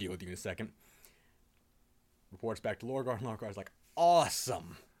 Told you I'd deal with you in a second. Reports back to Lorgar, and Lorgar's like,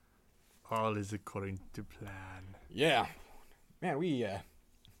 awesome. All is according to plan. Yeah. Man, let's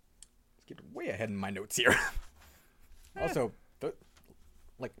get way ahead in my notes here. Also, the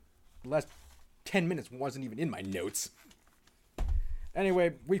last 10 minutes wasn't even in my notes.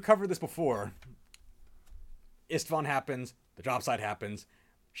 Anyway, we've covered this before. Istvan happens, the drop side happens,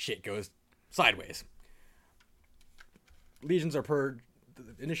 shit goes sideways. Legions are purged.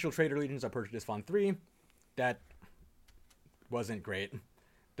 The initial traitor legions are purged at Istvan 3. That wasn't great.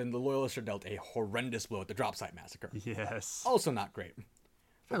 Then the Loyalists are dealt a horrendous blow at the drop site massacre. Yes. Also not great.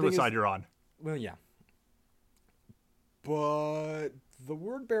 Depends what side you're on. Well, yeah. But the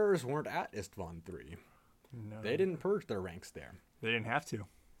Word Bearers weren't at Istvan 3. No. They didn't purge their ranks there. They didn't have to.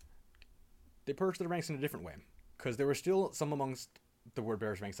 They purged their ranks in a different way. Because there were still some amongst the Word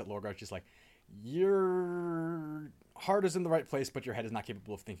Bearers' ranks that Lorgar's just like, your heart is in the right place, but your head is not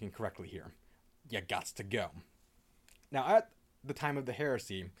capable of thinking correctly here. You gots to go. Now, at the time of the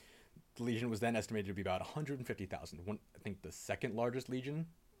heresy, the Legion was then estimated to be about 150,000. I think the second largest Legion.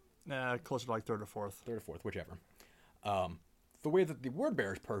 Closer to like third or fourth, whichever. The way that the Word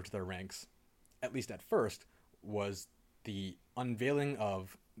Bearers purged their ranks, at least at first, was the unveiling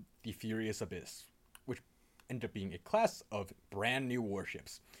of the Furious Abyss, which ended up being a class of brand new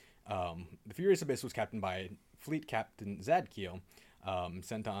warships. The Furious Abyss was captained by Fleet Captain Zadkiel,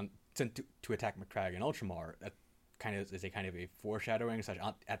 sent to attack Macragge and Ultramar. That is a kind of a foreshadowing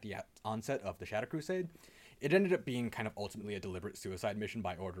at the onset of the Shadow Crusade. It ended up being kind of ultimately a deliberate suicide mission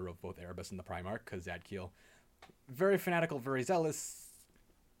by order of both Erebus and the Primarch, because Zadkiel, very fanatical, very zealous,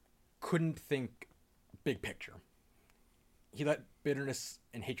 couldn't think big picture. He let bitterness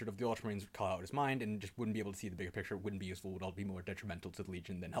and hatred of the Ultramarines call out his mind and just wouldn't be able to see the bigger picture, wouldn't be useful, would all be more detrimental to the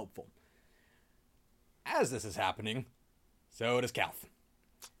Legion than helpful. As this is happening, so does Calth.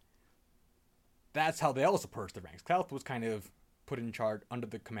 That's how they also purged the ranks. Calth was kind of put in charge under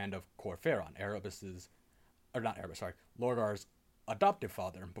the command of Cor Phaeron, Lorgar's adoptive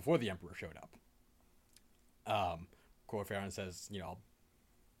father, before the Emperor showed up. Cor Phaeron says, I'll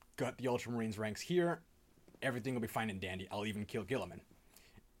gut the Ultramarines ranks here, everything will be fine and dandy, I'll even kill Guilliman.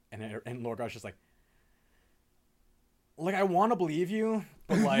 And Lorgar's just like, I want to believe you,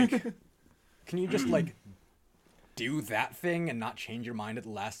 but can you just do that thing and not change your mind at the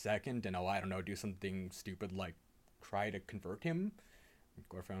last second and do something stupid like try to convert him? And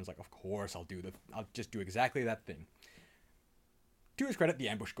Cor Phaeron's like, of course I'll just do exactly that thing. To his credit, the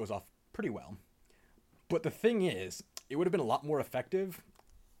ambush goes off pretty well. But the thing is, it would have been a lot more effective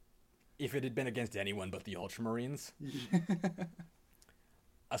if it had been against anyone but the Ultramarines.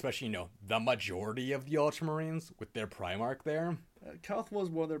 Especially, the majority of the Ultramarines with their Primarch there. Calth was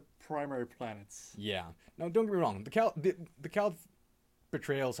one of their primary planets. Yeah. Now, don't get me wrong. The Calth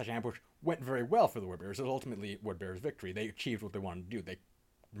betrayal / ambush went very well for the Word Bearers. It was ultimately Word Bearers' victory. They achieved what they wanted to do. They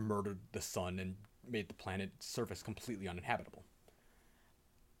murdered the sun and made the planet's surface completely uninhabitable.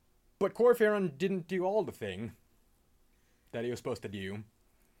 But Cor Phaeron didn't do all the thing that he was supposed to do.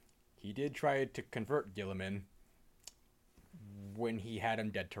 He did try to convert Guilliman when he had him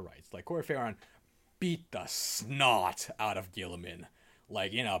dead to rights. Cor Phaeron beat the snot out of Guilliman.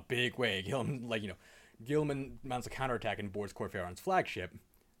 In a big way. Guilliman mounts a counterattack and boards Cor Phaeron's flagship,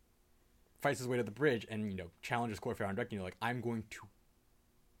 fights his way to the bridge, and, challenges Cor Phaeron directly, I'm going to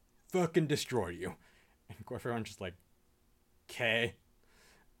fucking destroy you. And Cor Phaeron's just okay.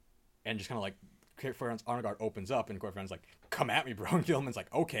 And just kind of Cor Phaeron's honor guard opens up, and Cor Phaeron's come at me, bro. And Guilliman's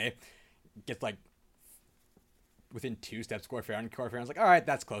okay. Gets within 2 steps, Cor Phaeron's all right,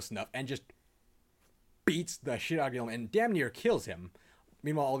 that's close enough, and just beats the shit out of Guilliman and damn near kills him.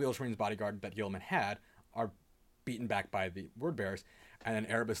 Meanwhile, all the Ultramarines bodyguard that Guilliman had are beaten back by the Word Bearers, and then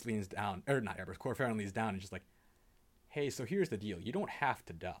Erebus leans down, or not Erebus, Cor Phaeron leans down and just hey, so here's the deal. You don't have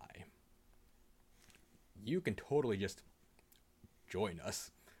to die. You can totally just join us.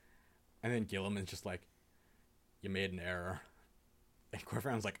 And then Guilliman's just you made an error. And Cor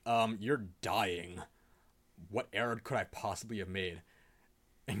Phaeron's you're dying. What error could I possibly have made?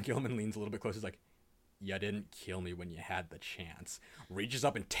 And Guilliman leans a little bit closer. He's you didn't kill me when you had the chance. Reaches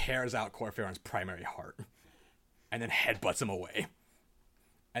up and tears out Cor Phaeron's primary heart. And then headbutts him away.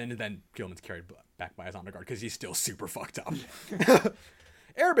 And then Guilliman's carried back by his honor guard because he's still super fucked up.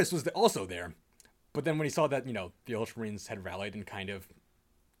 Erebus was also there. But then when he saw that, the Ultramarines had rallied and kind of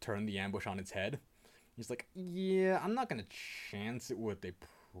turned the ambush on its head, he's yeah, I'm not going to chance it with a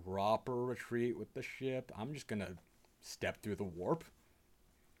proper retreat with the ship. I'm just going to step through the warp.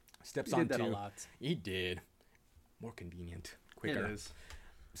 Steps on that a lot. He did. More convenient. Quicker. It is.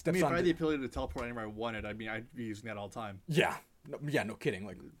 If I had the ability to teleport anywhere I wanted, I'd be using that all the time. Yeah. No kidding.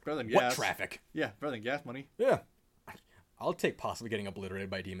 Better than what gas. Traffic? Yeah, better than gas money. Yeah. I'll take possibly getting obliterated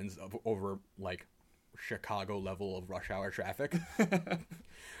by demons over Chicago level of rush hour traffic.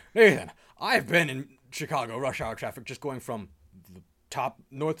 Nathan, I've been in Chicago rush hour traffic just going from the top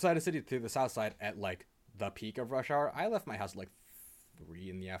north side of the city to the south side at like the peak of rush hour. I left my house at like 3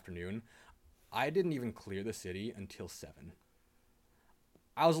 in the afternoon. I didn't even clear the city until 7.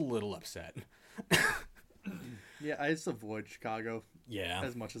 I was a little upset. Yeah, I just avoid Chicago Yeah.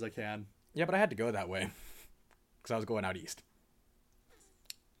 as much as I can. Yeah, but I had to go that way because I was going out east.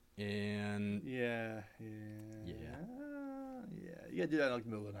 And Yeah. You gotta do that in like the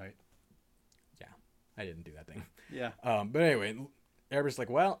middle of the night. yeah, I didn't do that thing. Yeah. But anyway, Erebus like,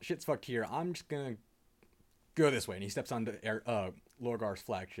 well, shit's fucked here. I'm just gonna go this way, and he steps onto Lorgar's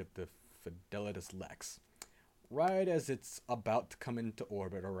flagship, the Fidelitas Lex, right as it's about to come into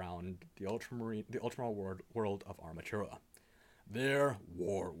orbit around the ultramar world of Armatura, their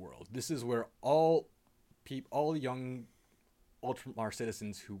war world. This is where all young Ultramar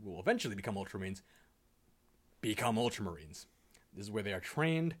citizens who will eventually become Ultramarines become Ultramarines. This is where they are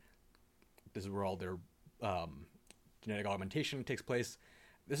trained. This is where all their genetic augmentation takes place.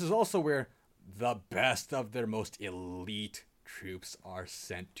 This is also where the best of their most elite troops are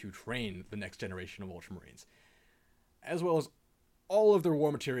sent to train the next generation of Ultramarines, as well as all of their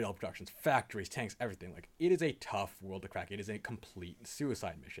war material productions, factories, tanks, everything. Like, it is a tough world to crack. It is a complete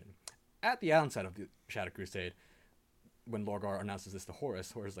suicide mission. At the onset of the Shadow Crusade, when Lorgar announces this to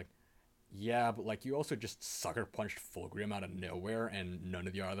Horus is like, yeah, but like, you also just sucker punched Fulgrim out of nowhere, and none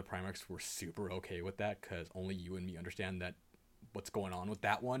of the other Primarchs were super okay with that, because only you and me understand that what's going on with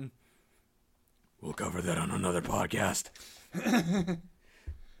that one. We'll cover that on another podcast.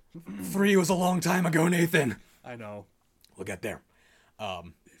 3 was a long time ago, Nathan. I know. We'll get there.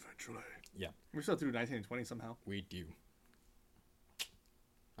 Eventually. Yeah. We're still through 19 and 20 somehow. We do.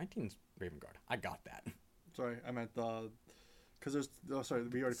 19's Raven Guard. I got that. Sorry, I meant the... Because there's... Oh, sorry,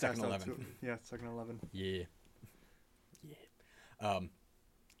 we already Second passed 11. out. Yeah, second 11. Yeah.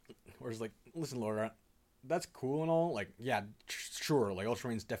 Whereas, like, listen, Laura, that's cool and all. Like, yeah, sure, like,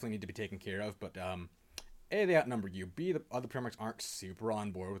 Ultramarines definitely need to be taken care of, but, A, they outnumber you. B, the other Primarchs aren't super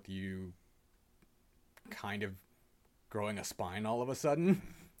on board with you kind of growing a spine all of a sudden.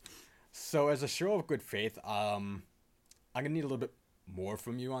 So, as a show of good faith, I'm gonna need a little bit more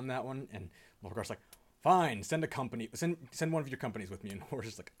from you on that one. And Lorgar's like, fine, send one of your companies with me. And Horus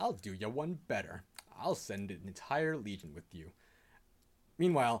is like, I'll do you one better. I'll send an entire legion with you.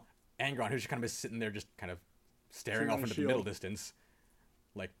 Meanwhile, Angron, who's just kind of sitting there just kind of staring off into the middle distance,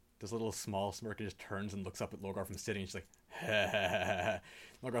 like, this little small smirk, and just turns and looks up at Lorgar from sitting, and she's like,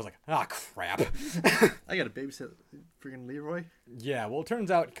 Lorgar's like, ah, crap. I gotta babysit freaking Leroy. Yeah, well, it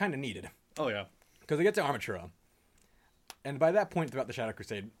turns out kind of needed. Oh, yeah. Because they get to Armatura. And by that point, throughout the Shadow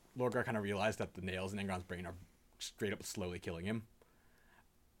Crusade, Lorgar kind of realized that the nails in Angron's brain are straight up slowly killing him.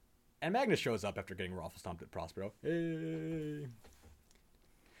 And Magnus shows up after getting raffle stomped at Prospero. Hey!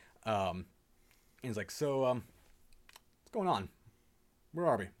 And he's like, so, what's going on? Where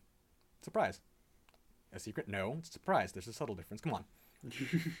are we? Surprise. A secret? No, it's a surprise. There's a subtle difference. Come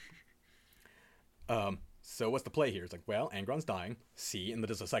on. So what's the play here? It's like, well, Angron's dying. See, and that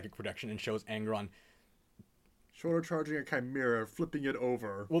does a psychic projection and shows Angron... Shoulder charging a Chimera, flipping it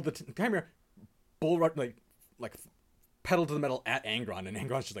over. Well, the Chimera bull run, like pedal to the metal at Angron, and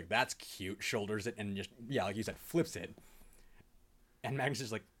Angron's just like, that's cute, shoulders it, and just, yeah, like you said, flips it. And Magnus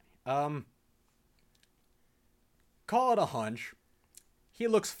is like, call it a hunch. He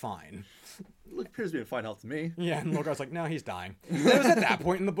looks fine. Look, appears to be in fine health to me. Yeah, and Lorgar's like, no, he's dying. And it was at that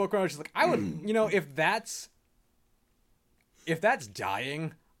point in the book where I was just like, I would, if that's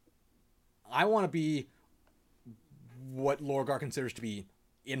dying, I want to be what Lorgar considers to be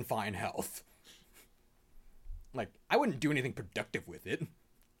in fine health. Like, I wouldn't do anything productive with it.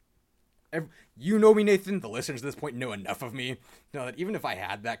 You know me, Nathan. The listeners at this point know enough of me to know that even if I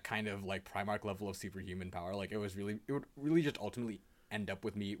had that kind of, like, Primarch level of superhuman power, like, it would really just ultimately end up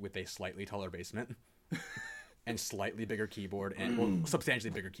with me with a slightly taller basement and slightly bigger keyboard and substantially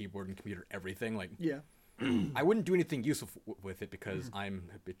bigger keyboard and computer everything. Like, yeah. I wouldn't do anything useful with it because I'm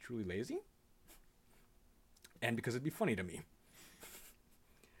habitually lazy. And because it'd be funny to me.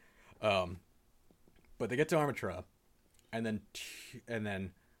 But they get to Armatura, and then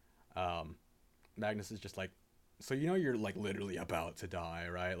Magnus is just like, so you're like literally about to die,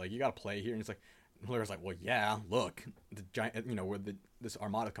 right? Like, you gotta play here. And it's like, Lorgar's like, well, yeah, look, the giant, where this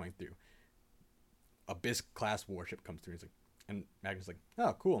armada coming through. Abyss class warship comes through. He's like, and Magnus is like,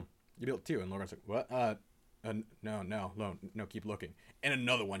 oh, cool, you built 2. And Lorgar's like, what? No, keep looking. And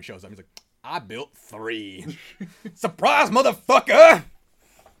another one shows up. He's like, I built 3. Surprise, motherfucker!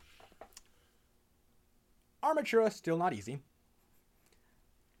 Armatura, still not easy.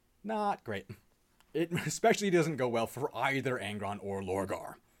 Not great. It especially doesn't go well for either Angron or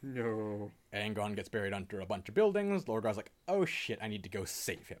Lorgar. No. Angron gets buried under a bunch of buildings. Lorgar's like, oh shit, I need to go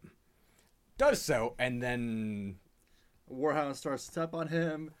save him. Does so, and then... Warhound starts to step on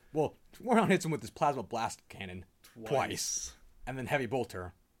him. Well, Warhound hits him with his plasma blast cannon twice. And then Heavy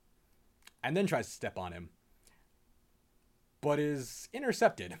Bolter. And then tries to step on him. But is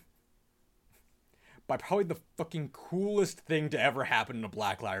intercepted. By probably the fucking coolest thing to ever happen in a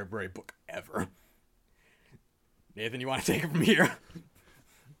Black Library book ever. Nathan, you want to take it from here?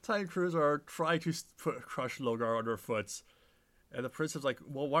 Titan crews are trying to crush Lorgar underfoot. And the prince is like,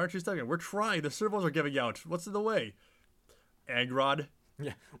 well, why aren't you stepping? We're trying. The servos are giving out. What's in the way? Angron,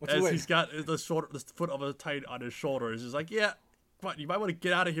 Yeah. What's the way? he's got the foot of a Titan on his shoulder, is just like, yeah, come on, you might want to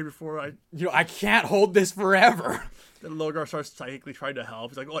get out of here before I... You know, I can't hold this forever. Then Lorgar starts psychically trying to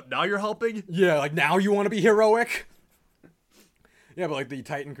help. He's like, what, now you're helping? Yeah, like, now you want to be heroic? Yeah, but, like, the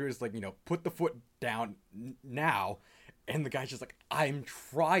Titan crew is like, you know, put the foot down now. And the guy's just like, I'm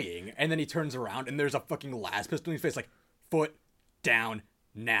trying. And then he turns around and there's a fucking las pistol in his face, like, foot down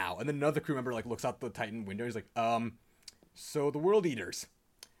now. And then another crew member, like, looks out the Titan window. He's like, so the World Eaters,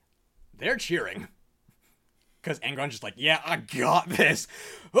 they're cheering. Because Angron's just like, yeah, I got this.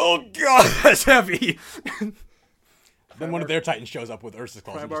 Oh, God, that's heavy. Then one of their Titans shows up with Ursus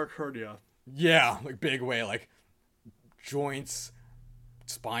claws. Primarch Hernia. Yeah, like, big way, like, joints,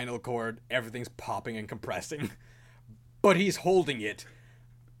 spinal cord, everything's popping and compressing. But he's holding it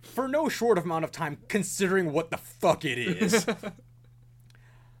for no short amount of time, considering what the fuck it is.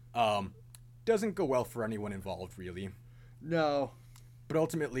 Doesn't go well for anyone involved, really. No. But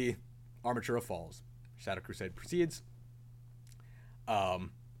ultimately, Armatura falls. Shadow Crusade proceeds.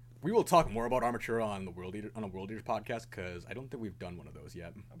 We will talk more about Armatura on a World Eaters podcast, because I don't think we've done one of those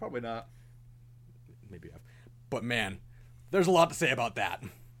yet. Probably not. Maybe I've. But man, there's a lot to say about that.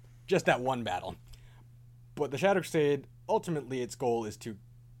 Just that one battle. But the Shadow Crusade, ultimately its goal is to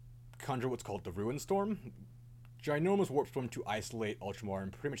conjure what's called the Ruin Storm. Ginormous warp storm to isolate Ultramar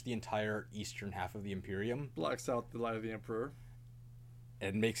and pretty much the entire eastern half of the Imperium. Blacks out the light of the Emperor.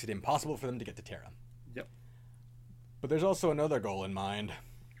 And makes it impossible for them to get to Terra. Yep. But there's also another goal in mind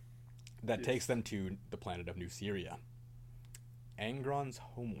that takes them to the planet of New Syria. Angron's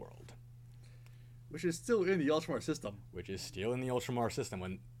homeworld. Which is still in the Ultramar system. Which is still in the Ultramar system.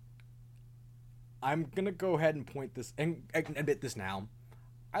 When I'm going to go ahead and point this, and admit this now.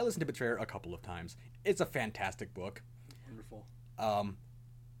 I listened to Betrayer a couple of times. It's a fantastic book. Wonderful.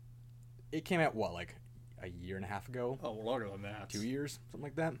 It came out, what, like a year and a half ago? Oh, longer than that. 2 years? Something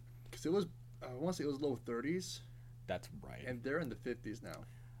like that? Because it was, I want to say it was low 30s. That's right. And they're in the 50s now.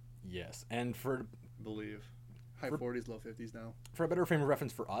 Yes. And for... I believe. High 40s, low 50s now. For a better frame of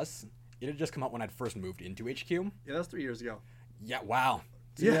reference for us, it had just come out when I'd first moved into HQ. Yeah, that's 3 years ago. Yeah, wow.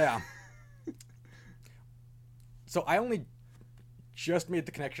 Yeah. So I only just made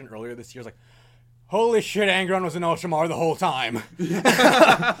the connection earlier this year. I was like, holy shit, Angron was in Ultramar the whole time.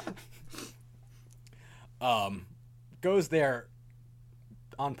 Goes there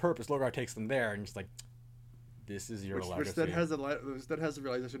on purpose. Lorgar takes them there and just like, this is your legacy. Which then has the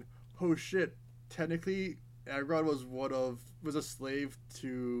realization, oh shit, technically Angron was a slave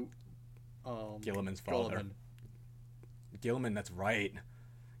to Guilliman's father. Guilliman, that's right.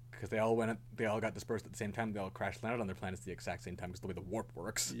 Because they all got dispersed at the same time. They all crash landed on their planets at the exact same time because the way the warp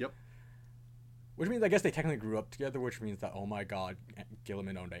works. Yep. Which means I guess they technically grew up together, which means that, oh my god,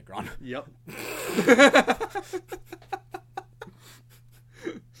 Guilliman owned Angron. Yep.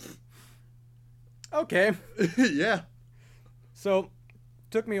 Okay. Yeah. So,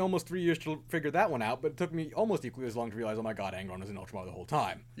 took me almost 3 years to figure that one out, but it took me almost equally as long to realize, oh my god, Angron was in Ultramar the whole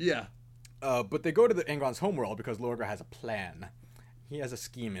time. Yeah. But they go to the Angron's homeworld because Lorgar has a plan. He has a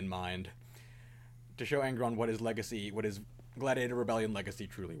scheme in mind to show Angron what his legacy, what his Gladiator Rebellion legacy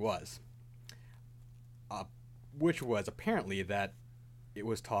truly was. Which was apparently that it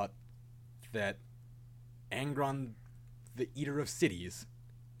was taught that Angron, the Eater of Cities,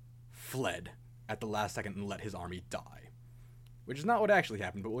 fled at the last second and let his army die. Which is not what actually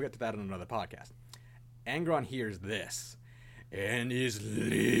happened, but we'll get to that in another podcast. Angron hears this and is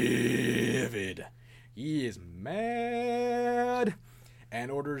livid. He is mad and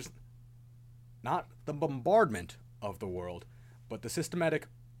orders not the bombardment of the world, but the systematic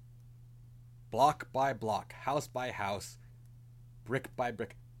block by block, house by house, brick by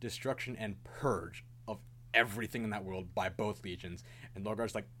brick destruction and purge of everything in that world by both legions. And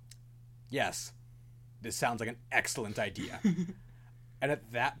Lorgar's like, yes, this sounds like an excellent idea. And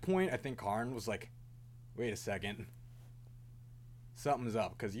at that point, I think Karn was like, wait a second. Something's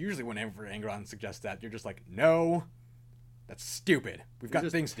up. Because usually whenever Angron suggests that, you're just like, no, That's stupid. We've got He's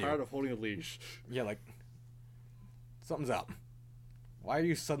just things to tired do. of holding a leash. Yeah, like, something's up. Why are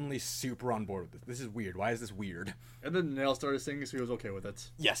you suddenly super on board with this? This is weird. Why is this weird? And then Nail started singing, so he was okay with it.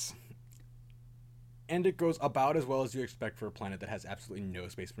 Yes. And it goes about as well as you expect for a planet that has absolutely no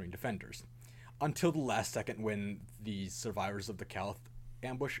Space Marine defenders. Until the last second when the survivors of the Calth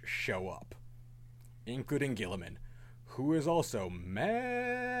ambush show up. Including Guilliman, who is also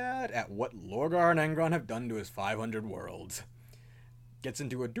mad at what Lorgar and Angron have done to his 500 worlds. Gets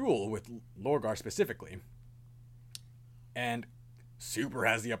into a duel with Lorgar specifically. And super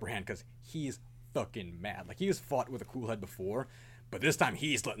has the upper hand because he's fucking mad. Like, he has fought with a cool head before, but this time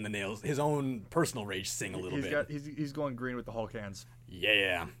he's letting the nails, his own personal rage, sing a little bit. He's going green with the Hulk hands.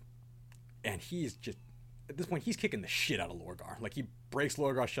 Yeah. And he's just, at this point, he's kicking the shit out of Lorgar. Like, he breaks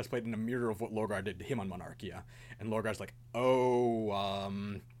Lorgar's chestplate in a mirror of what Lorgar did to him on Monarchia. And Lorgar's like,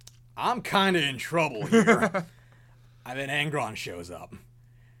 I'm kind of in trouble here. And then Angron shows up.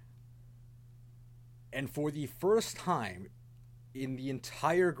 And for the first time in the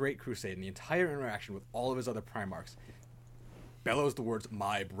entire Great Crusade, in the entire interaction with all of his other Primarchs, bellows the words,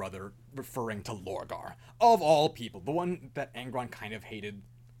 "my brother," referring to Lorgar. Of all people, the one that Angron kind of hated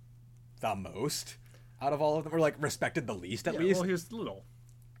the most out of all of them, or like respected the least at least. Well, he was little.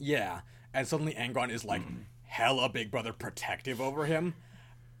 Yeah, and suddenly Angron is like hella big brother protective over him,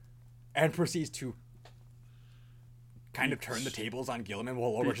 and proceeds to kind of turn the tables on Guilliman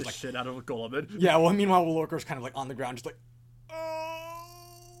while Beat Lorgar's the just like, shit out of Guilliman. yeah. Well, meanwhile, Lorgar's kind of like on the ground, just like,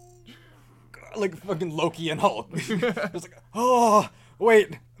 like fucking Loki and Hulk. It's like, oh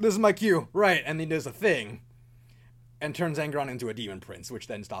wait, this is my cue, right? And then does a thing, and turns Angron into a demon prince, which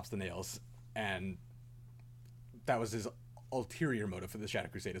then stops the nails, and that was his ulterior motive for the Shadow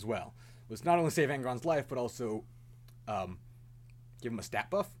Crusade as well. Was not only save Angron's life, but also give him a stat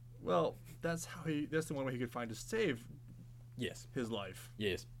buff. Well, that's the one way he could find to save Yes. his life.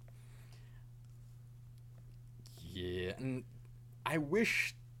 Yes. Yeah, and I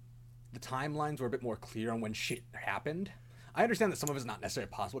wish the timelines were a bit more clear on when shit happened. I understand that some of it's not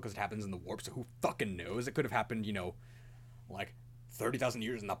necessarily possible because it happens in the warp, so who fucking knows? It could have happened, like 30,000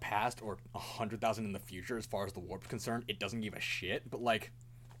 years in the past or 100,000 in the future as far as the warp's concerned. It doesn't give a shit, but like,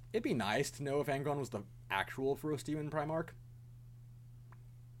 it'd be nice to know if Angron was the actual First Demon Primarch.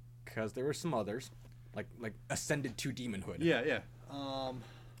 Because there were some others, like ascended to demonhood. Yeah.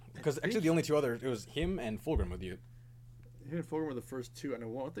 Because actually the only two others, it was him and Fulgrim with you. Him and Fulgrim were the first two, and I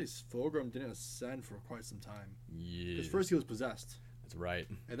want to say Fulgrim didn't ascend for quite some time. Yeah. Because first he was possessed, That's right.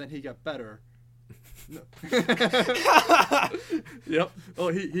 and then he got better. No. Yep. Oh,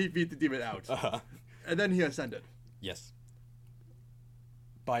 he beat the demon out, and then he ascended. Yes.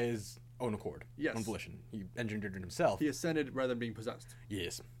 By his own accord. Yes. Own volition. He engineered it himself. He ascended rather than being possessed.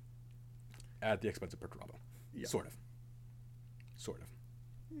 Yes. At the expense of Perturabo. Yeah. Sort of.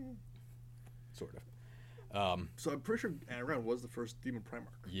 So I'm pretty sure Angron was the first demon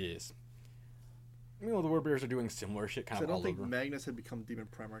Primarch. Yes. The Warbears are doing similar shit kind So I of don't all think over. Magnus had become demon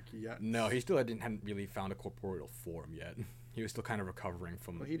Primarch yet. No, he still hadn't really found a corporeal form yet. He was still kind of recovering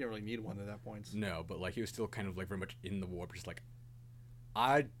from... Well, he didn't really need one at that point. No, but like he was still kind of like very much in the warp, just like,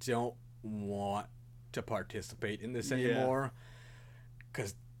 I don't want to participate in this anymore,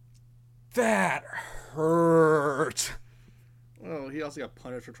 because that hurt. Well, he also got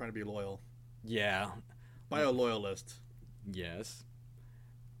punished for trying to be loyal Yeah. by a loyalist. Yes.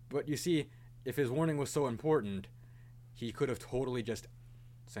 But you see, if his warning was so important, he could have totally just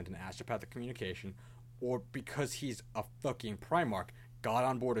sent an astropathic communication, or because he's a fucking Primarch, got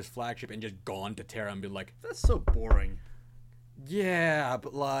on board his flagship and just gone to Terra and be like, That's so boring. yeah,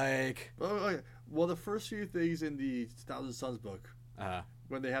 but like... Well, the first few things in the Thousand Suns book,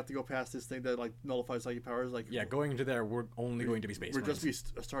 when they have to go past this thing that like nullifies psychic powers, like Yeah, going into there, we're only going to be Space we're Marines.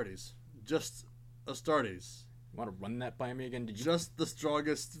 just be Astartes, just Astartes, You want to run that by me again? Did you? just the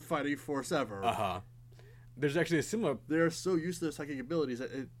strongest fighting force ever. There's actually a similar... They're so used to their psychic abilities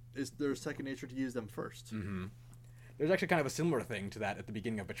that it is their second nature to use them first. Mm-hmm. There's actually kind of a similar thing to that at the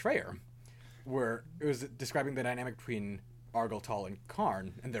beginning of Betrayer, where it was describing the dynamic between Argyltal and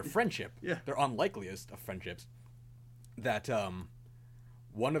Karn and their friendship. Yeah. Their unlikeliest of friendships. That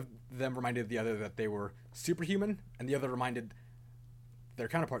one of them reminded the other that they were superhuman, and the other reminded their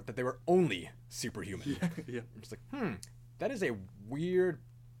counterpart that they were only superhuman. Yeah. I'm just like, that is a weird,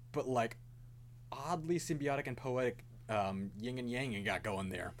 but like oddly symbiotic and poetic yin and yang you got going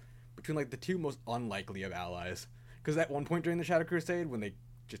there between like the two most unlikely of allies. Because at one point during the Shadow Crusade, when they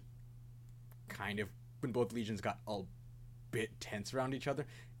just kind of, when both legions got a bit tense around each other,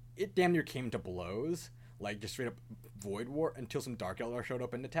 it damn near came to blows. like just straight up Void War until some Dark Eldar showed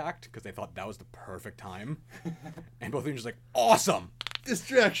up and attacked because they thought that was the perfect time. And both of them just like, awesome!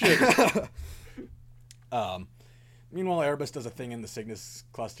 Distraction! Meanwhile, Erebus does a thing in the Cygnus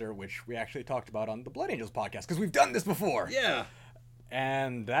cluster, which we actually talked about on the Blood Angels podcast, because we've done this before. Yeah.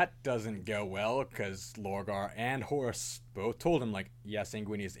 And that doesn't go well, because Lorgar and Horus both told him, like, yeah,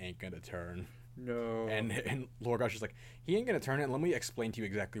 Sanguinius ain't gonna turn. No. And Lorgar's just like, he ain't gonna turn it, and let me explain to you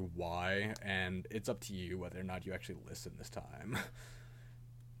exactly why, and it's up to you whether or not you actually listen this time.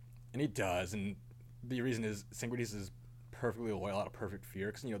 And he does, and the reason is Sanguinius is perfectly loyal out of perfect fear,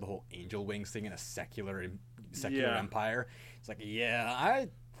 because, you know, the whole angel wings thing in a secular empire. It's like, yeah, I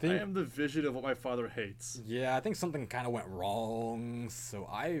am the vision of what my father hates. Yeah, I think something kind of went wrong, so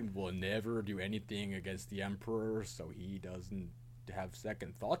I will never do anything against the Emperor, so he doesn't have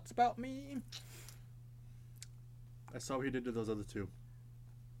second thoughts about me. I saw what he did to those other two.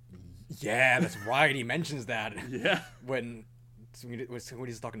 Yeah, that's right. He mentions that. Yeah. When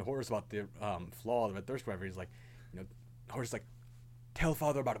he's talking to Horus about the flaw of the Thirst Forever, he's like, you know, Horus is like, tell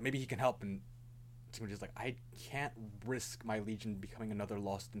Father about it. Maybe he can help. And Sanguinius like, I can't risk my legion becoming another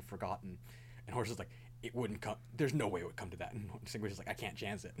lost and forgotten. And Horus is like, it wouldn't come. There's no way it would come to that. And Sanguinius is like, I can't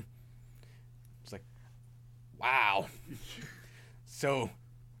chance it. It's like, wow. So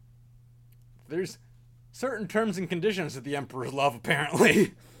there's certain terms and conditions that the Emperor's love,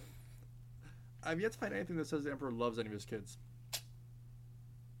 apparently. I've yet to find anything that says the Emperor loves any of his kids.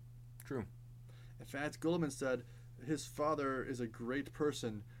 True. In fact, Guilliman said his father is a great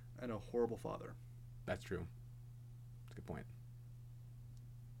person and a horrible father. That's true. That's a good point.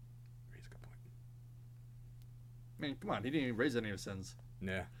 That's a good point. I mean, come on, he didn't even raise any of his sons.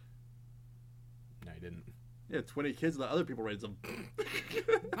 Nah. No, he didn't. Yeah, 20 kids let other people raise them.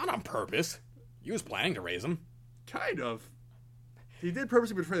 Not on purpose. He was planning to raise them. Kind of. He did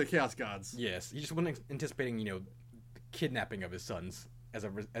purposely betray the Chaos Gods. Yes, he just wasn't anticipating, you know, kidnapping of his sons as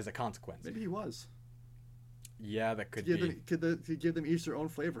a consequence. Maybe he was. Yeah, that could be. To give them each their own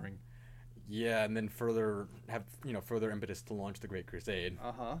flavoring. Yeah, and then further impetus to launch the Great Crusade.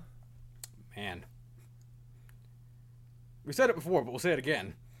 Uh-huh. Man. We said it before, but we'll say it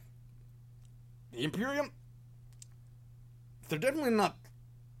again. The Imperium, they're definitely not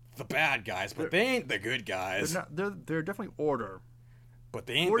the bad guys, but they ain't the good guys. They're definitely order. But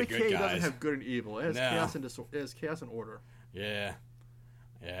they ain't the good guys. 40K doesn't have good and evil. It has chaos and order. Yeah.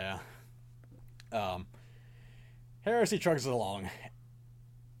 Yeah. Heresy chugs along.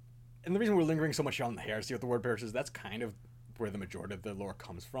 And the reason we're lingering so much on the heresy with the word bearers is that's kind of where the majority of the lore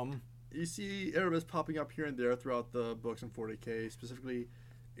comes from. You see Erebus popping up here and there throughout the books in 40K, specifically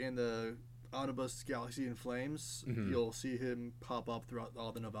in the Omnibus Galaxy in Flames. Mm-hmm. You'll see him pop up throughout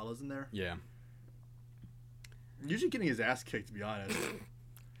all the novellas in there. Yeah. Usually getting his ass kicked, to be honest.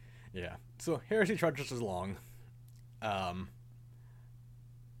 Yeah. So heresy trudges along. And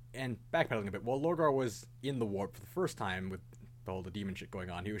backpedaling a bit, while Lorgar was in the warp for the first time with all the demon shit going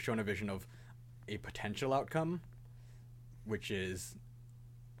on, he was shown a vision of a potential outcome, which is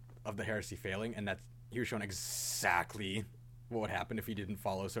of the heresy failing, and that's he was shown exactly what would happen if he didn't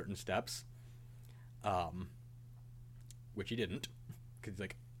follow certain steps, which he didn't, because he's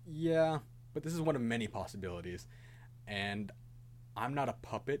like, yeah, but this is one of many possibilities, and I'm not a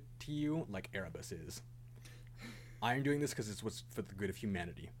puppet to you like Erebus is. I'm doing this because it's what's for the good of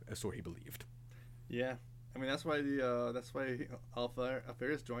humanity. That's what he believed. Yeah, I mean that's why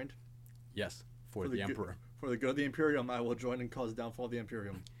Alpharius joined. Yes, for the Emperor. For the good of the Imperium, I will join and cause the downfall of the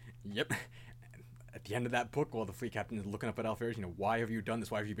Imperium. Yep. At the end of that book, while the fleet captain is looking up at Alpharius, you know, why have you done this?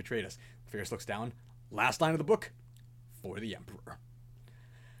 Why have you betrayed us? Alpharius looks down. Last line of the book, for the Emperor.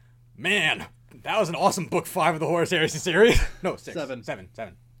 Man, that was an awesome book 5 of the Horus Heresy series. No, 6. 7. 7.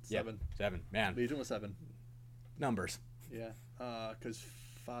 Yep. 7. Man. Legion was 7. Numbers. Yeah, because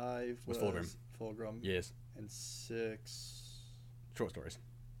 5 was Fulgrim. Yes. And 6... Short stories.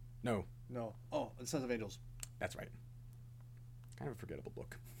 No. Oh, and Sons of Angels. That's right. Kind of a forgettable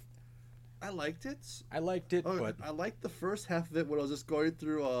book. I liked it. But I liked the first half of it when I was just going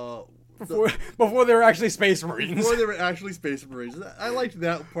through... Before they were actually Space Marines. Before they were actually Space Marines. I liked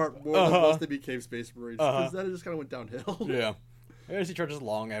that part more than once they became Space Marines. Because then it just kind of went downhill. Yeah. Heresy trudges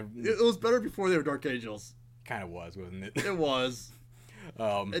along. It was better before they were Dark Angels. Kind of was, wasn't it? It was.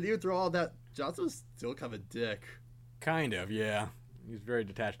 And even through all that, Johnson was still kind of a dick. Kind of, yeah. He was very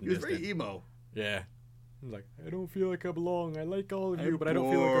detached and distant. He was very emo. Yeah. He was like, I don't feel like I belong. I like all of you, but I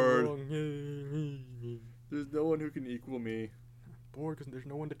don't feel like I belong. There's no one who can equal me. I'm bored because there's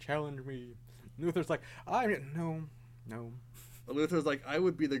no one to challenge me. Luther's like, no. Luther's like, I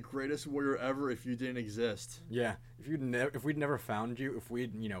would be the greatest warrior ever if you didn't exist. Yeah, if we'd never found you, if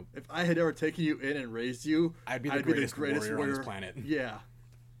we'd if I had ever taken you in and raised you, I'd be the greatest warrior on this planet. Yeah.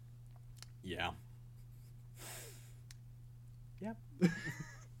 Yeah. Yep.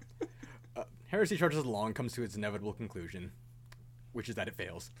 Heresy Charges Along comes to its inevitable conclusion, which is that it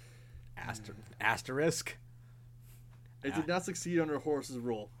fails. Asterisk. It did not succeed under Horus's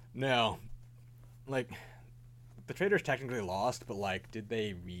rule. No. Like, the traitors technically lost, but, like, did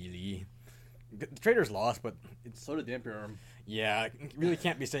they really? The traitors lost, but so did the Imperium. Yeah, it really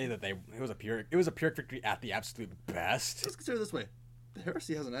can't be saying that it was a Pyrrhic victory at the absolute best. Let's consider it this way. The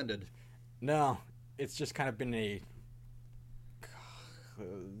heresy hasn't ended. No. It's just kind of been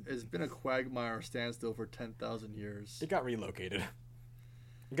it's been a quagmire standstill for 10,000 years. It got relocated.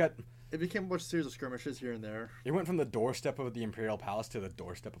 It became a bunch of series of skirmishes here and there. It went from the doorstep of the Imperial Palace to the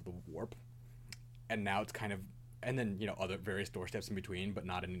doorstep of the Warp. And now it's kind of... And then, other various doorsteps in between, but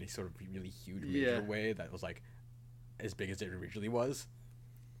not in any sort of really huge major way that was, like, as big as it originally was.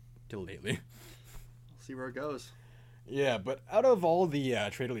 Till lately. We'll see where it goes. Yeah, but out of all the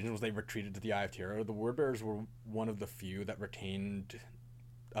traitor legions they retreated to the Eye of Terror, the Wordbearers were one of the few that retained...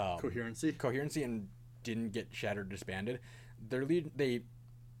 coherency and didn't get shattered or disbanded. They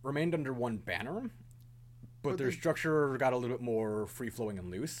remained under one banner, but their structure got a little bit more free-flowing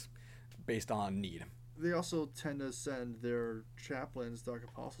and loose based on need. They also tend to send their chaplains, Dark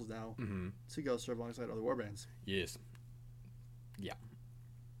Apostles now, to go serve alongside other warbands. Yes. Yeah.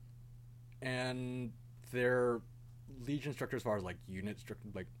 And their legion structure, as far as like unit structure,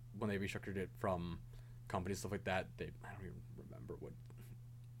 like when they restructured it from companies, stuff like that, I don't even remember what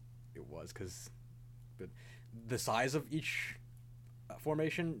it was, because the size of each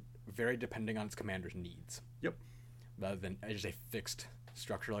formation varied depending on its commander's needs. Yep. Rather than just a fixed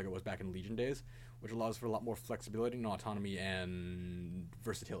structure like it was back in Legion days, which allows for a lot more flexibility and autonomy and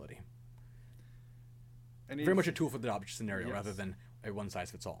versatility. Very much a tool for the object scenario rather than a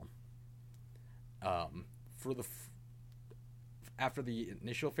one-size-fits-all. After the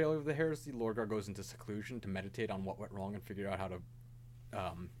initial failure of the heresy, Lorgar goes into seclusion to meditate on what went wrong and figure out how to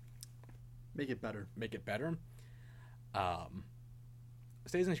make it better.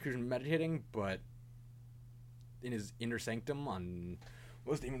 Stays in seclusion meditating, but in his inner sanctum on...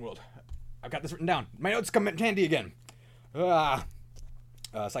 What was the Demon World? I've got this written down. My notes come in handy again.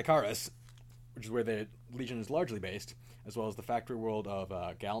 Sycaris, which is where the Legion is largely based, as well as the factory world of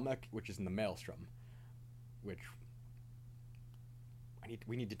Galmec, which is in the Maelstrom, which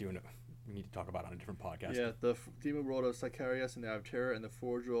we need to talk about on a different podcast. Yeah, the Demon World of Sycarius in the Eye of Terror and the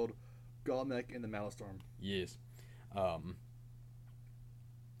Forge World Galmec in the Maelstrom. Yes.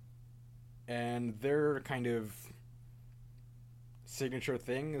 And their kind of signature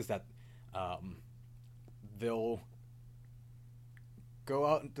thing is that they'll go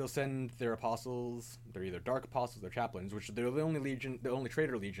out and they'll send their apostles, they're either dark apostles or chaplains, which they're the only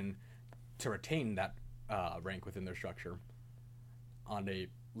traitor legion to retain that rank within their structure on a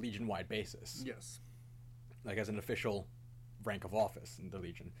legion-wide basis. Yes. Like as an official rank of office in the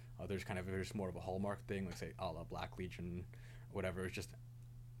Legion. There's more of a hallmark thing, like say a la Black Legion, whatever. It's just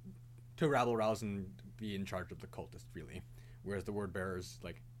to rabble rouse and be in charge of the cultists, really. Whereas the word bearers,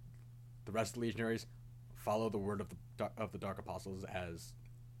 like the rest of the legionaries, follow the word of the Dark Apostles as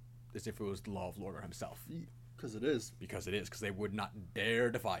if it was the law of Lorgar himself. Because it is. Because they would not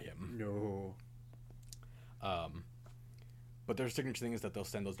dare defy him. No. But their signature thing is that they'll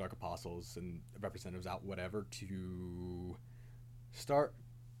send those Dark Apostles and representatives out, whatever, to start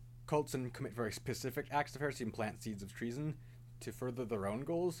cults and commit very specific acts of heresy and plant seeds of treason to further their own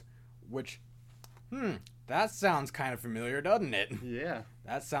goals, which, that sounds kind of familiar, doesn't it? Yeah.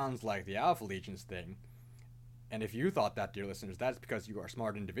 That sounds like the Alpha Legion's thing. And if you thought that, dear listeners, that's because you are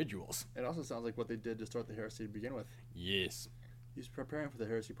smart individuals. It also sounds like what they did to start the heresy to begin with. Yes. He's preparing for the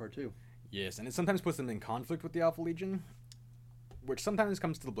heresy part 2. Yes, and it sometimes puts them in conflict with the Alpha Legion, which sometimes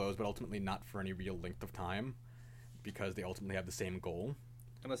comes to the blows, but ultimately not for any real length of time, because they ultimately have the same goal.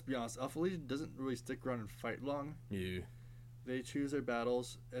 And let's be honest, Alpha Legion doesn't really stick around and fight long. Yeah. They choose their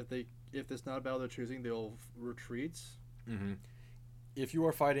battles. If it's not a battle they're choosing, they'll retreat. Mm-hmm. If you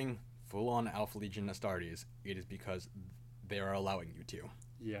are fighting full-on Alpha Legion Astartes, it is because they are allowing you to.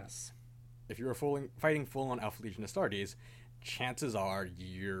 Yes. If you are fighting full-on Alpha Legion Astartes, chances are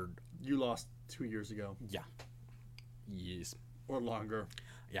you lost 2 years ago. Yeah. Yes. Or longer.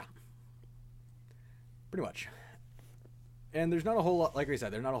 Yeah. Pretty much. And there's not a whole lot, like we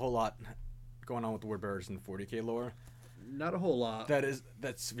said, there's not a whole lot going on with the Wordbearers in the 40k lore. Not a whole lot.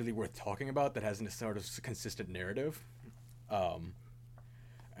 That's really worth talking about, that has a sort of consistent narrative. At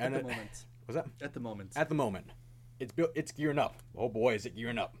the moment. Was that? At the moment. At the moment. It's built. It's gearing up. Oh boy, is it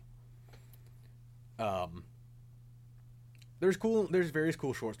gearing up. There's various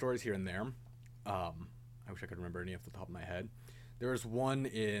cool short stories here and there. I wish I could remember any off the top of my head. There was one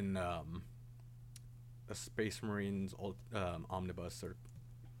in a Space Marines omnibus or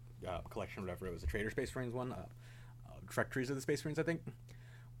collection, or whatever. It was a Trader Space Marines one, Trajectories of the Space Marines, I think,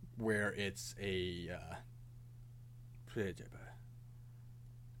 where it's a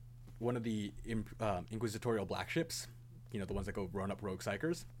one of the inquisitorial black ships, the ones that go run up rogue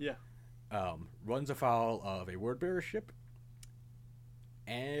psychers. Yeah. Runs afoul of a Wordbearer ship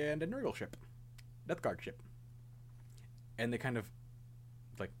and a Nurgle ship, Death Guard ship, and they kind of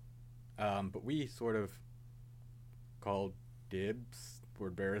but we sort of called dibs.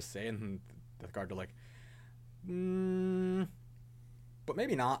 Wordbearers say, and Death Guard are like, but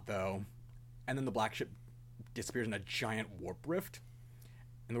maybe not though. And then the black ship disappears in a giant warp rift,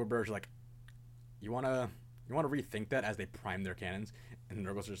 and the Wordbearers are like, you wanna rethink that, as they prime their cannons, and the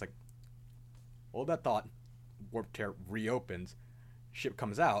Nurgles are just like, hold that thought. Warp tear reopens, ship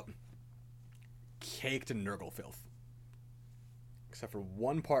comes out, caked in Nurgle filth, except for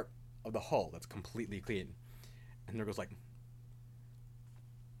one part of the hull that's completely clean. And Nurgle's like,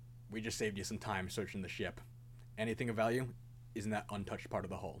 we just saved you some time searching the ship. Anything of value is in that untouched part of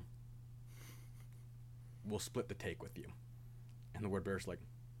the hull. We'll split the take with you. And the Wordbearer's like,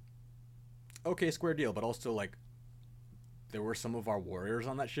 okay, square deal, but also, there were some of our warriors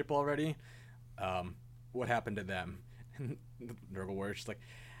on that ship already. What happened to them? And the Nurgle warrior's just like,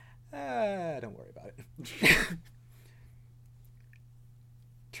 don't worry about it.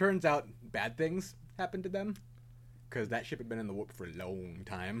 Turns out bad things happened to them, because that ship had been in the warp for a long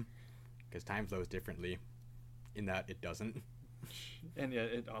time, because time flows differently in that it doesn't. And yet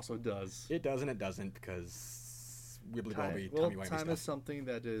it also does. It does and it doesn't, because wibbly Time, wobbly, well, timey-wimey time stuff. is something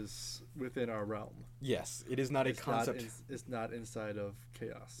that is within our realm. Yes, it is not a concept. It's not inside of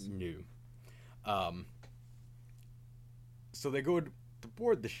chaos. No. So they go to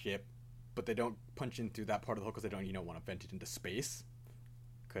board the ship, but they don't punch into that part of the hull because they don't, want to vent it into space.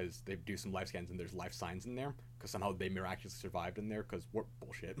 Because they do some life scans and there's life signs in there. Because somehow they miraculously survived in there because warp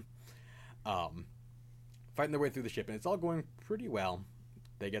bullshit. Fighting their way through the ship, and it's all going pretty well.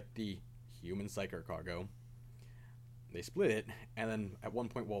 They get the human psyker cargo. They split it, and then at one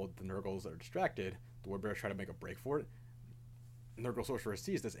point, while the Nurgles are distracted, the Wordbearers try to make a break for it. Nurgle Sorcerer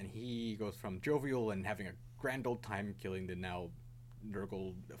sees this, and he goes from jovial and having a grand old time killing the now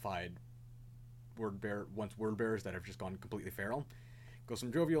Nurgle-ified Wordbearers that have just gone completely feral. Goes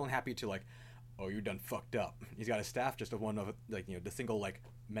from jovial and happy to oh, you done fucked up. He's got a staff, just one of the single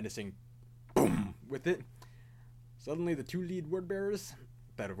menacing boom with it. Suddenly, the two lead Wordbearers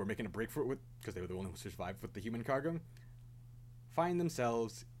that were making a break for it because they were the only ones who survived with the human cargo, find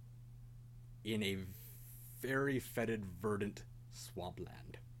themselves in a very fetid, verdant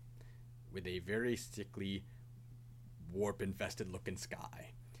swampland with a very sickly, warp-infested looking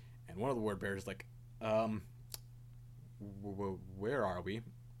sky. And one of the Wordbearers is like, where are we?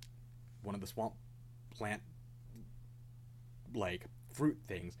 One of the swamp plant fruit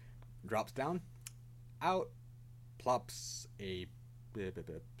things drops down. Out plops a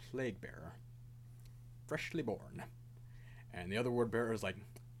plague bearer, freshly born. And the other Wordbearer is like,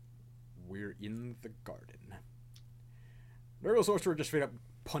 we're in the garden. Nurgle Sorcerer just straight up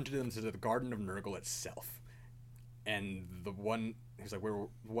punted them to the garden of Nurgle itself. And the one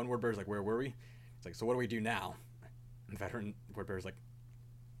Wordbearer's like, where were we? It's like, so what do we do now? And the veteran Wordbearer's like,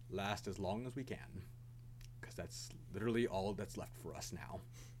 last as long as we can. Because that's literally all that's left for us now.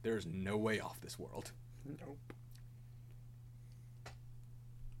 There's no way off this world. Nope.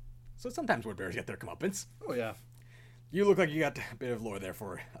 So sometimes Wordbearers get their comeuppance. Oh, yeah. You look like you got a bit of lore there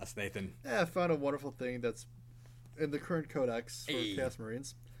for us, Nathan. Yeah, I found a wonderful thing that's in the current codex for Chaos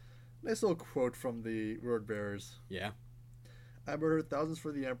Marines. Nice little quote from the Wordbearers. Yeah. I murdered thousands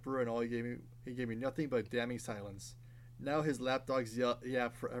for the Emperor, and all he gave me nothing but damning silence. Now his lapdogs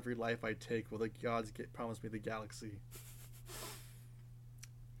yap for every life I take, while the gods promise me the galaxy.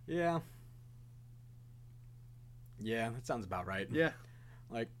 Yeah. Yeah, that sounds about right. Yeah.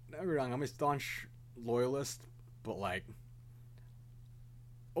 Don't get me wrong, I'm a staunch loyalist, but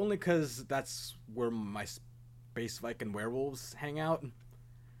only because that's where my Space Viking werewolves hang out.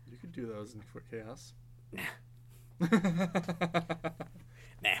 You could do those in Chaos. Nah.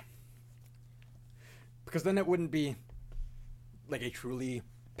 Nah. Because then it wouldn't be a truly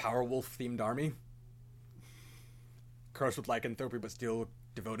Powerwolf themed army. Cursed with lycanthropy, but still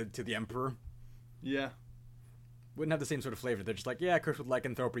devoted to the Emperor. Yeah. Wouldn't have the same sort of flavor. They're just cursed with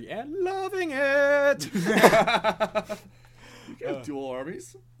lycanthropy and loving it! You can have dual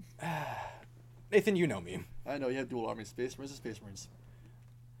armies. Nathan, you know me. I know you have dual armies, Space Marines and Space Marines.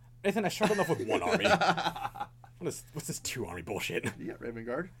 Nathan, I struggle enough with one army. What's this 2-army bullshit? You got Raven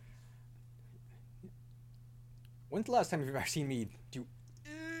Guard. When's the last time you've ever seen me do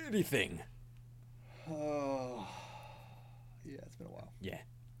anything? Oh, yeah, it's been a while. Yeah.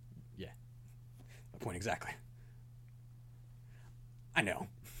 My point exactly. I know.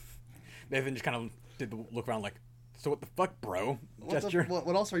 Nathan just kind of did the look around like, so what the fuck, bro? Gesture.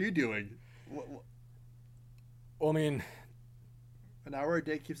 What else are you doing? Well, I mean, an hour a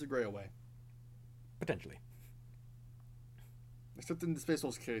day keeps the gray away. potentially. Except in the Space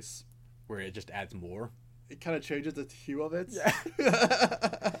Wolves case, Where it just adds more. it kind of changes the hue of it. Yeah.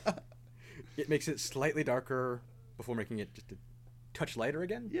 It makes it slightly darker before making it just a touch lighter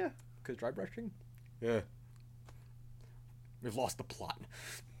again. Yeah. Because dry brushing. Yeah. We've lost the plot.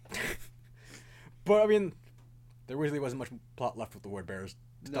 But, I mean, there really wasn't much plot left with the Word Bearers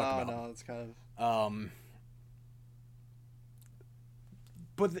to talk about. No, it's kind of...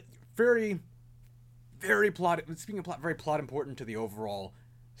 But very, very plot... Speaking of plot, very plot important to the overall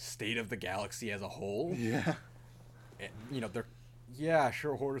state of the galaxy as a whole. Yeah. You know, they're... Yeah,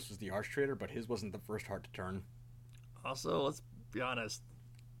 sure, Horus was the Arch Trader, but his wasn't the first heart to turn. Also, let's be honest.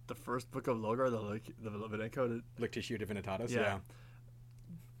 The first book of Logar, the Leviticode... Lictitia Divinitatis, Yeah.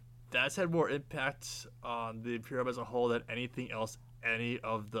 That's had more impact on the Imperium as a whole than anything else any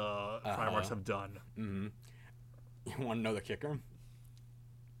of the Primarchs have done. Mm-hmm. You want to know the kicker?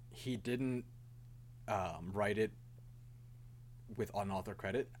 He didn't write it with unauthored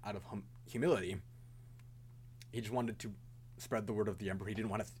credit out of humility. He just wanted to spread the word of the Emperor. He didn't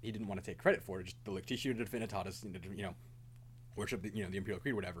want to take credit for it. Just the Lictitia Divinitatis, you know, worship the Imperial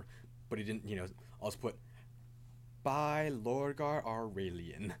Creed, whatever. But he didn't, also put by Lorgar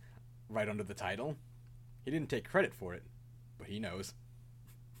Aurelian right under the title. He didn't take credit for it, but he knows.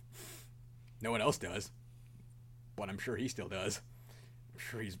 No one else does, but I'm sure he still does. I'm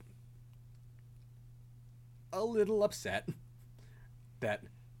sure he's a little upset that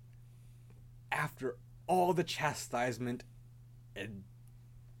after all the chastisement and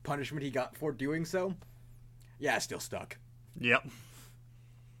punishment he got for doing so, yeah, it's still stuck. Yep.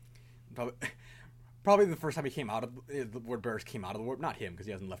 Probably the first time he came out of the Word Bearers came out of the warp, not him because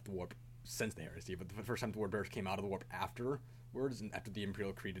he hasn't left the warp since the heresy, but the first time the Word Bearers came out of the warp afterwards and after the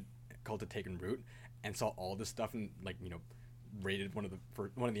Imperial Creed cult had taken root and saw all this stuff and raided one of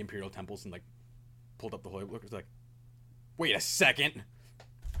the Imperial temples and pulled up the Holy Book. It was like, wait a second,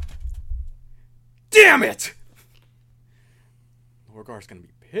 damn it! Lorgar's gonna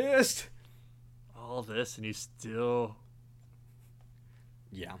be pissed. All this and he's still...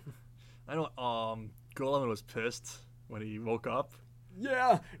 Yeah. I know Golem was pissed when he woke up.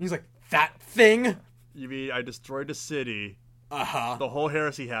 Yeah. And he's like, that thing? You mean I destroyed the city, Uh-huh. the whole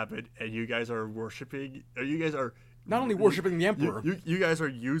heresy happened, and you guys are worshipping... You guys are... Not only worshipping the Emperor. You guys are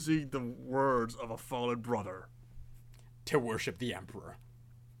using the words of a fallen brother. To worship the Emperor.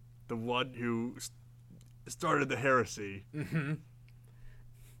 The one who started the heresy. Mm-hmm.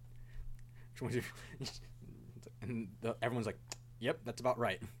 And everyone's like, yep, that's about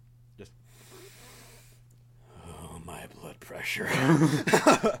right. Just, oh, my blood pressure.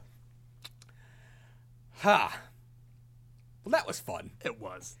 Ha! Well, that was fun. It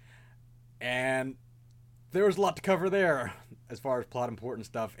was. And there was a lot to cover there as far as plot important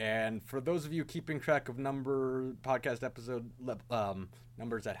stuff. And for those of you keeping track of podcast episode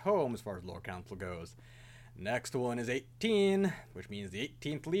numbers at home as far as Lore Council goes, next one is 18, which means the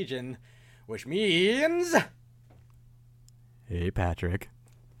 18th Legion, which means... Hey, Patrick.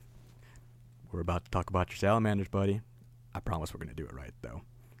 We're about to talk about your salamanders, buddy. I promise we're going to do it right, though.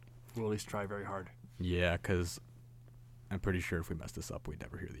 We'll at least try very hard. Yeah, because I'm pretty sure if we mess this up, we'd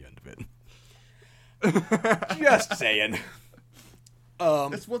never hear the end of it. Just saying.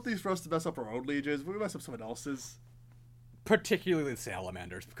 It's one thing for us to mess up our own legions. We mess up someone else's. Particularly the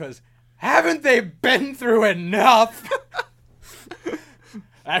salamanders, because haven't they been through enough?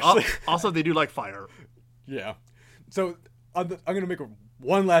 Actually, also they do like fire. Yeah. So I'm gonna make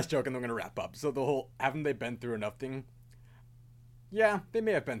one last joke and then I'm gonna wrap up. So the whole haven't they been through enough thing? Yeah, they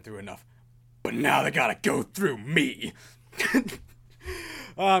may have been through enough, but now they gotta go through me.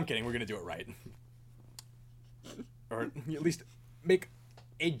 I'm kidding. We're gonna do it right, or at least make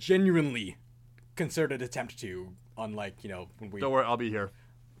a genuinely concerted attempt to. Unlike when we. Don't worry, I'll be here.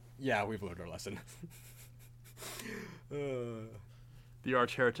 Yeah, we've learned our lesson. The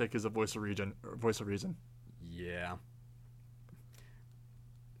arch heretic is a voice of reason. Yeah.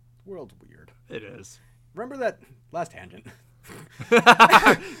 World's weird. It is. Remember that last tangent?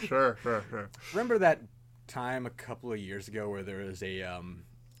 Sure. Remember that time a couple of years ago where there was a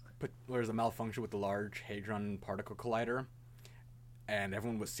there's a malfunction with the Large Hadron Particle Collider, and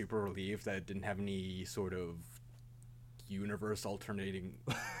everyone was super relieved that it didn't have any sort of universe alternating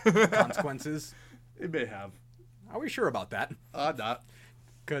consequences. It may have. Are we sure about that? Not.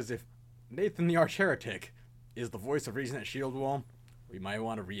 Because if Nathan the Arch Heretic is the voice of reason at Shield Wall, we might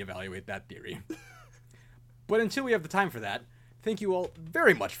want to reevaluate that theory. But until we have the time for that, thank you all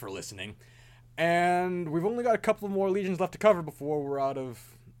very much for listening. And we've only got a couple more Legions left to cover before we're out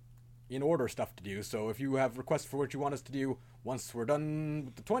of in order stuff to do. So if you have requests for what you want us to do once we're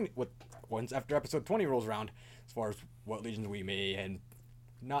done with once after episode 20 rolls around, as far as what Legions we may and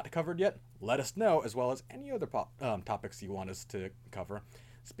not covered yet, let us know, as well as any other topics you want us to cover.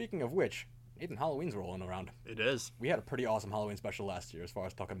 Speaking of which, Nathan, Halloween's rolling around. It is. We had a pretty awesome Halloween special last year, as far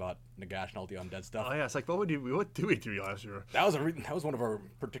as talking about Nagash and all the undead stuff. Oh yeah, it's like what do we do last year? That was one of our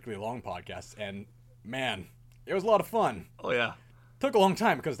particularly long podcasts, and man, it was a lot of fun. Oh yeah, Took a long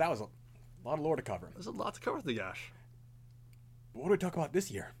time because that was a lot of lore to cover. there's a lot to cover with the Gash. What do we talk about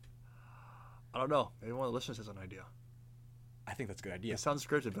this year? I don't know. Maybe one of the listeners has an idea. I think that's a good idea. It sounds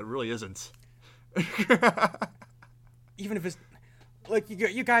scripted, but it really isn't. Even if it's like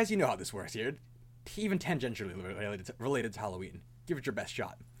you guys, you know how this works here. Even tangentially related to Halloween, give it your best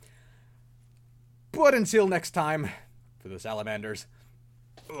shot. But until next time, for the Salamanders.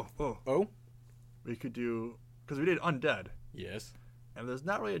 Oh, We could do, because we did Undead, yes. and there's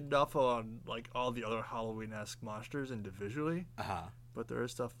not really enough on like all the other Halloween-esque monsters individually, but there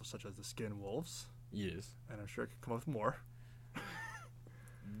is stuff such as the Skin Wolves, Yes. and I'm sure I could come up with more.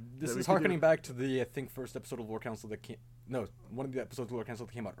 This that we is could harkening do. back to the, I think, first episode of Lore Council that came... No, one of the episodes of Lore Council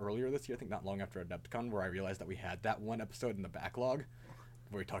that came out earlier this year, I think not long after Adepticon, where I realized that we had that one episode in the backlog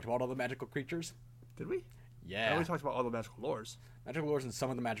where we talked about all the magical creatures. Did we? Yeah. No, we talked about all the magical lores. Magical lores and some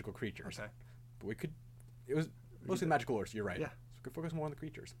of the magical creatures. Okay. But we could... It was mostly the magical lores, you're right. Yeah. So we could focus more on the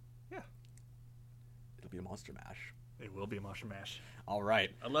creatures. Yeah. It'll be a monster mash. It will be a Monster Mash. All right.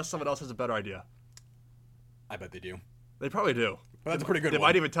 Unless someone else has a better idea. I bet they do. They probably do. But that's a pretty good They one.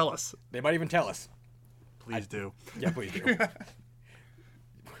 might even tell us. They might even tell us. Please do. Yeah, please do.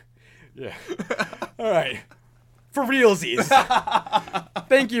 Yeah. All right. For realsies.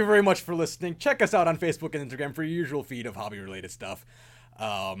 Thank you very much for listening. Check us out on Facebook and Instagram for your usual feed of hobby-related stuff.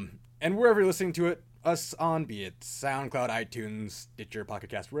 And wherever you're listening to it, us on, be it SoundCloud, iTunes, Stitcher,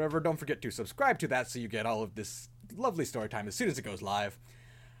 Pocket Cast, wherever, don't forget to subscribe to that so you get all of this lovely story time as soon as it goes live.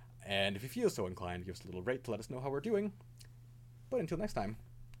 And if you feel so inclined, give us a little rate to let us know how we're doing. But until next time,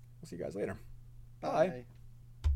 we'll see you guys later. Bye. Bye.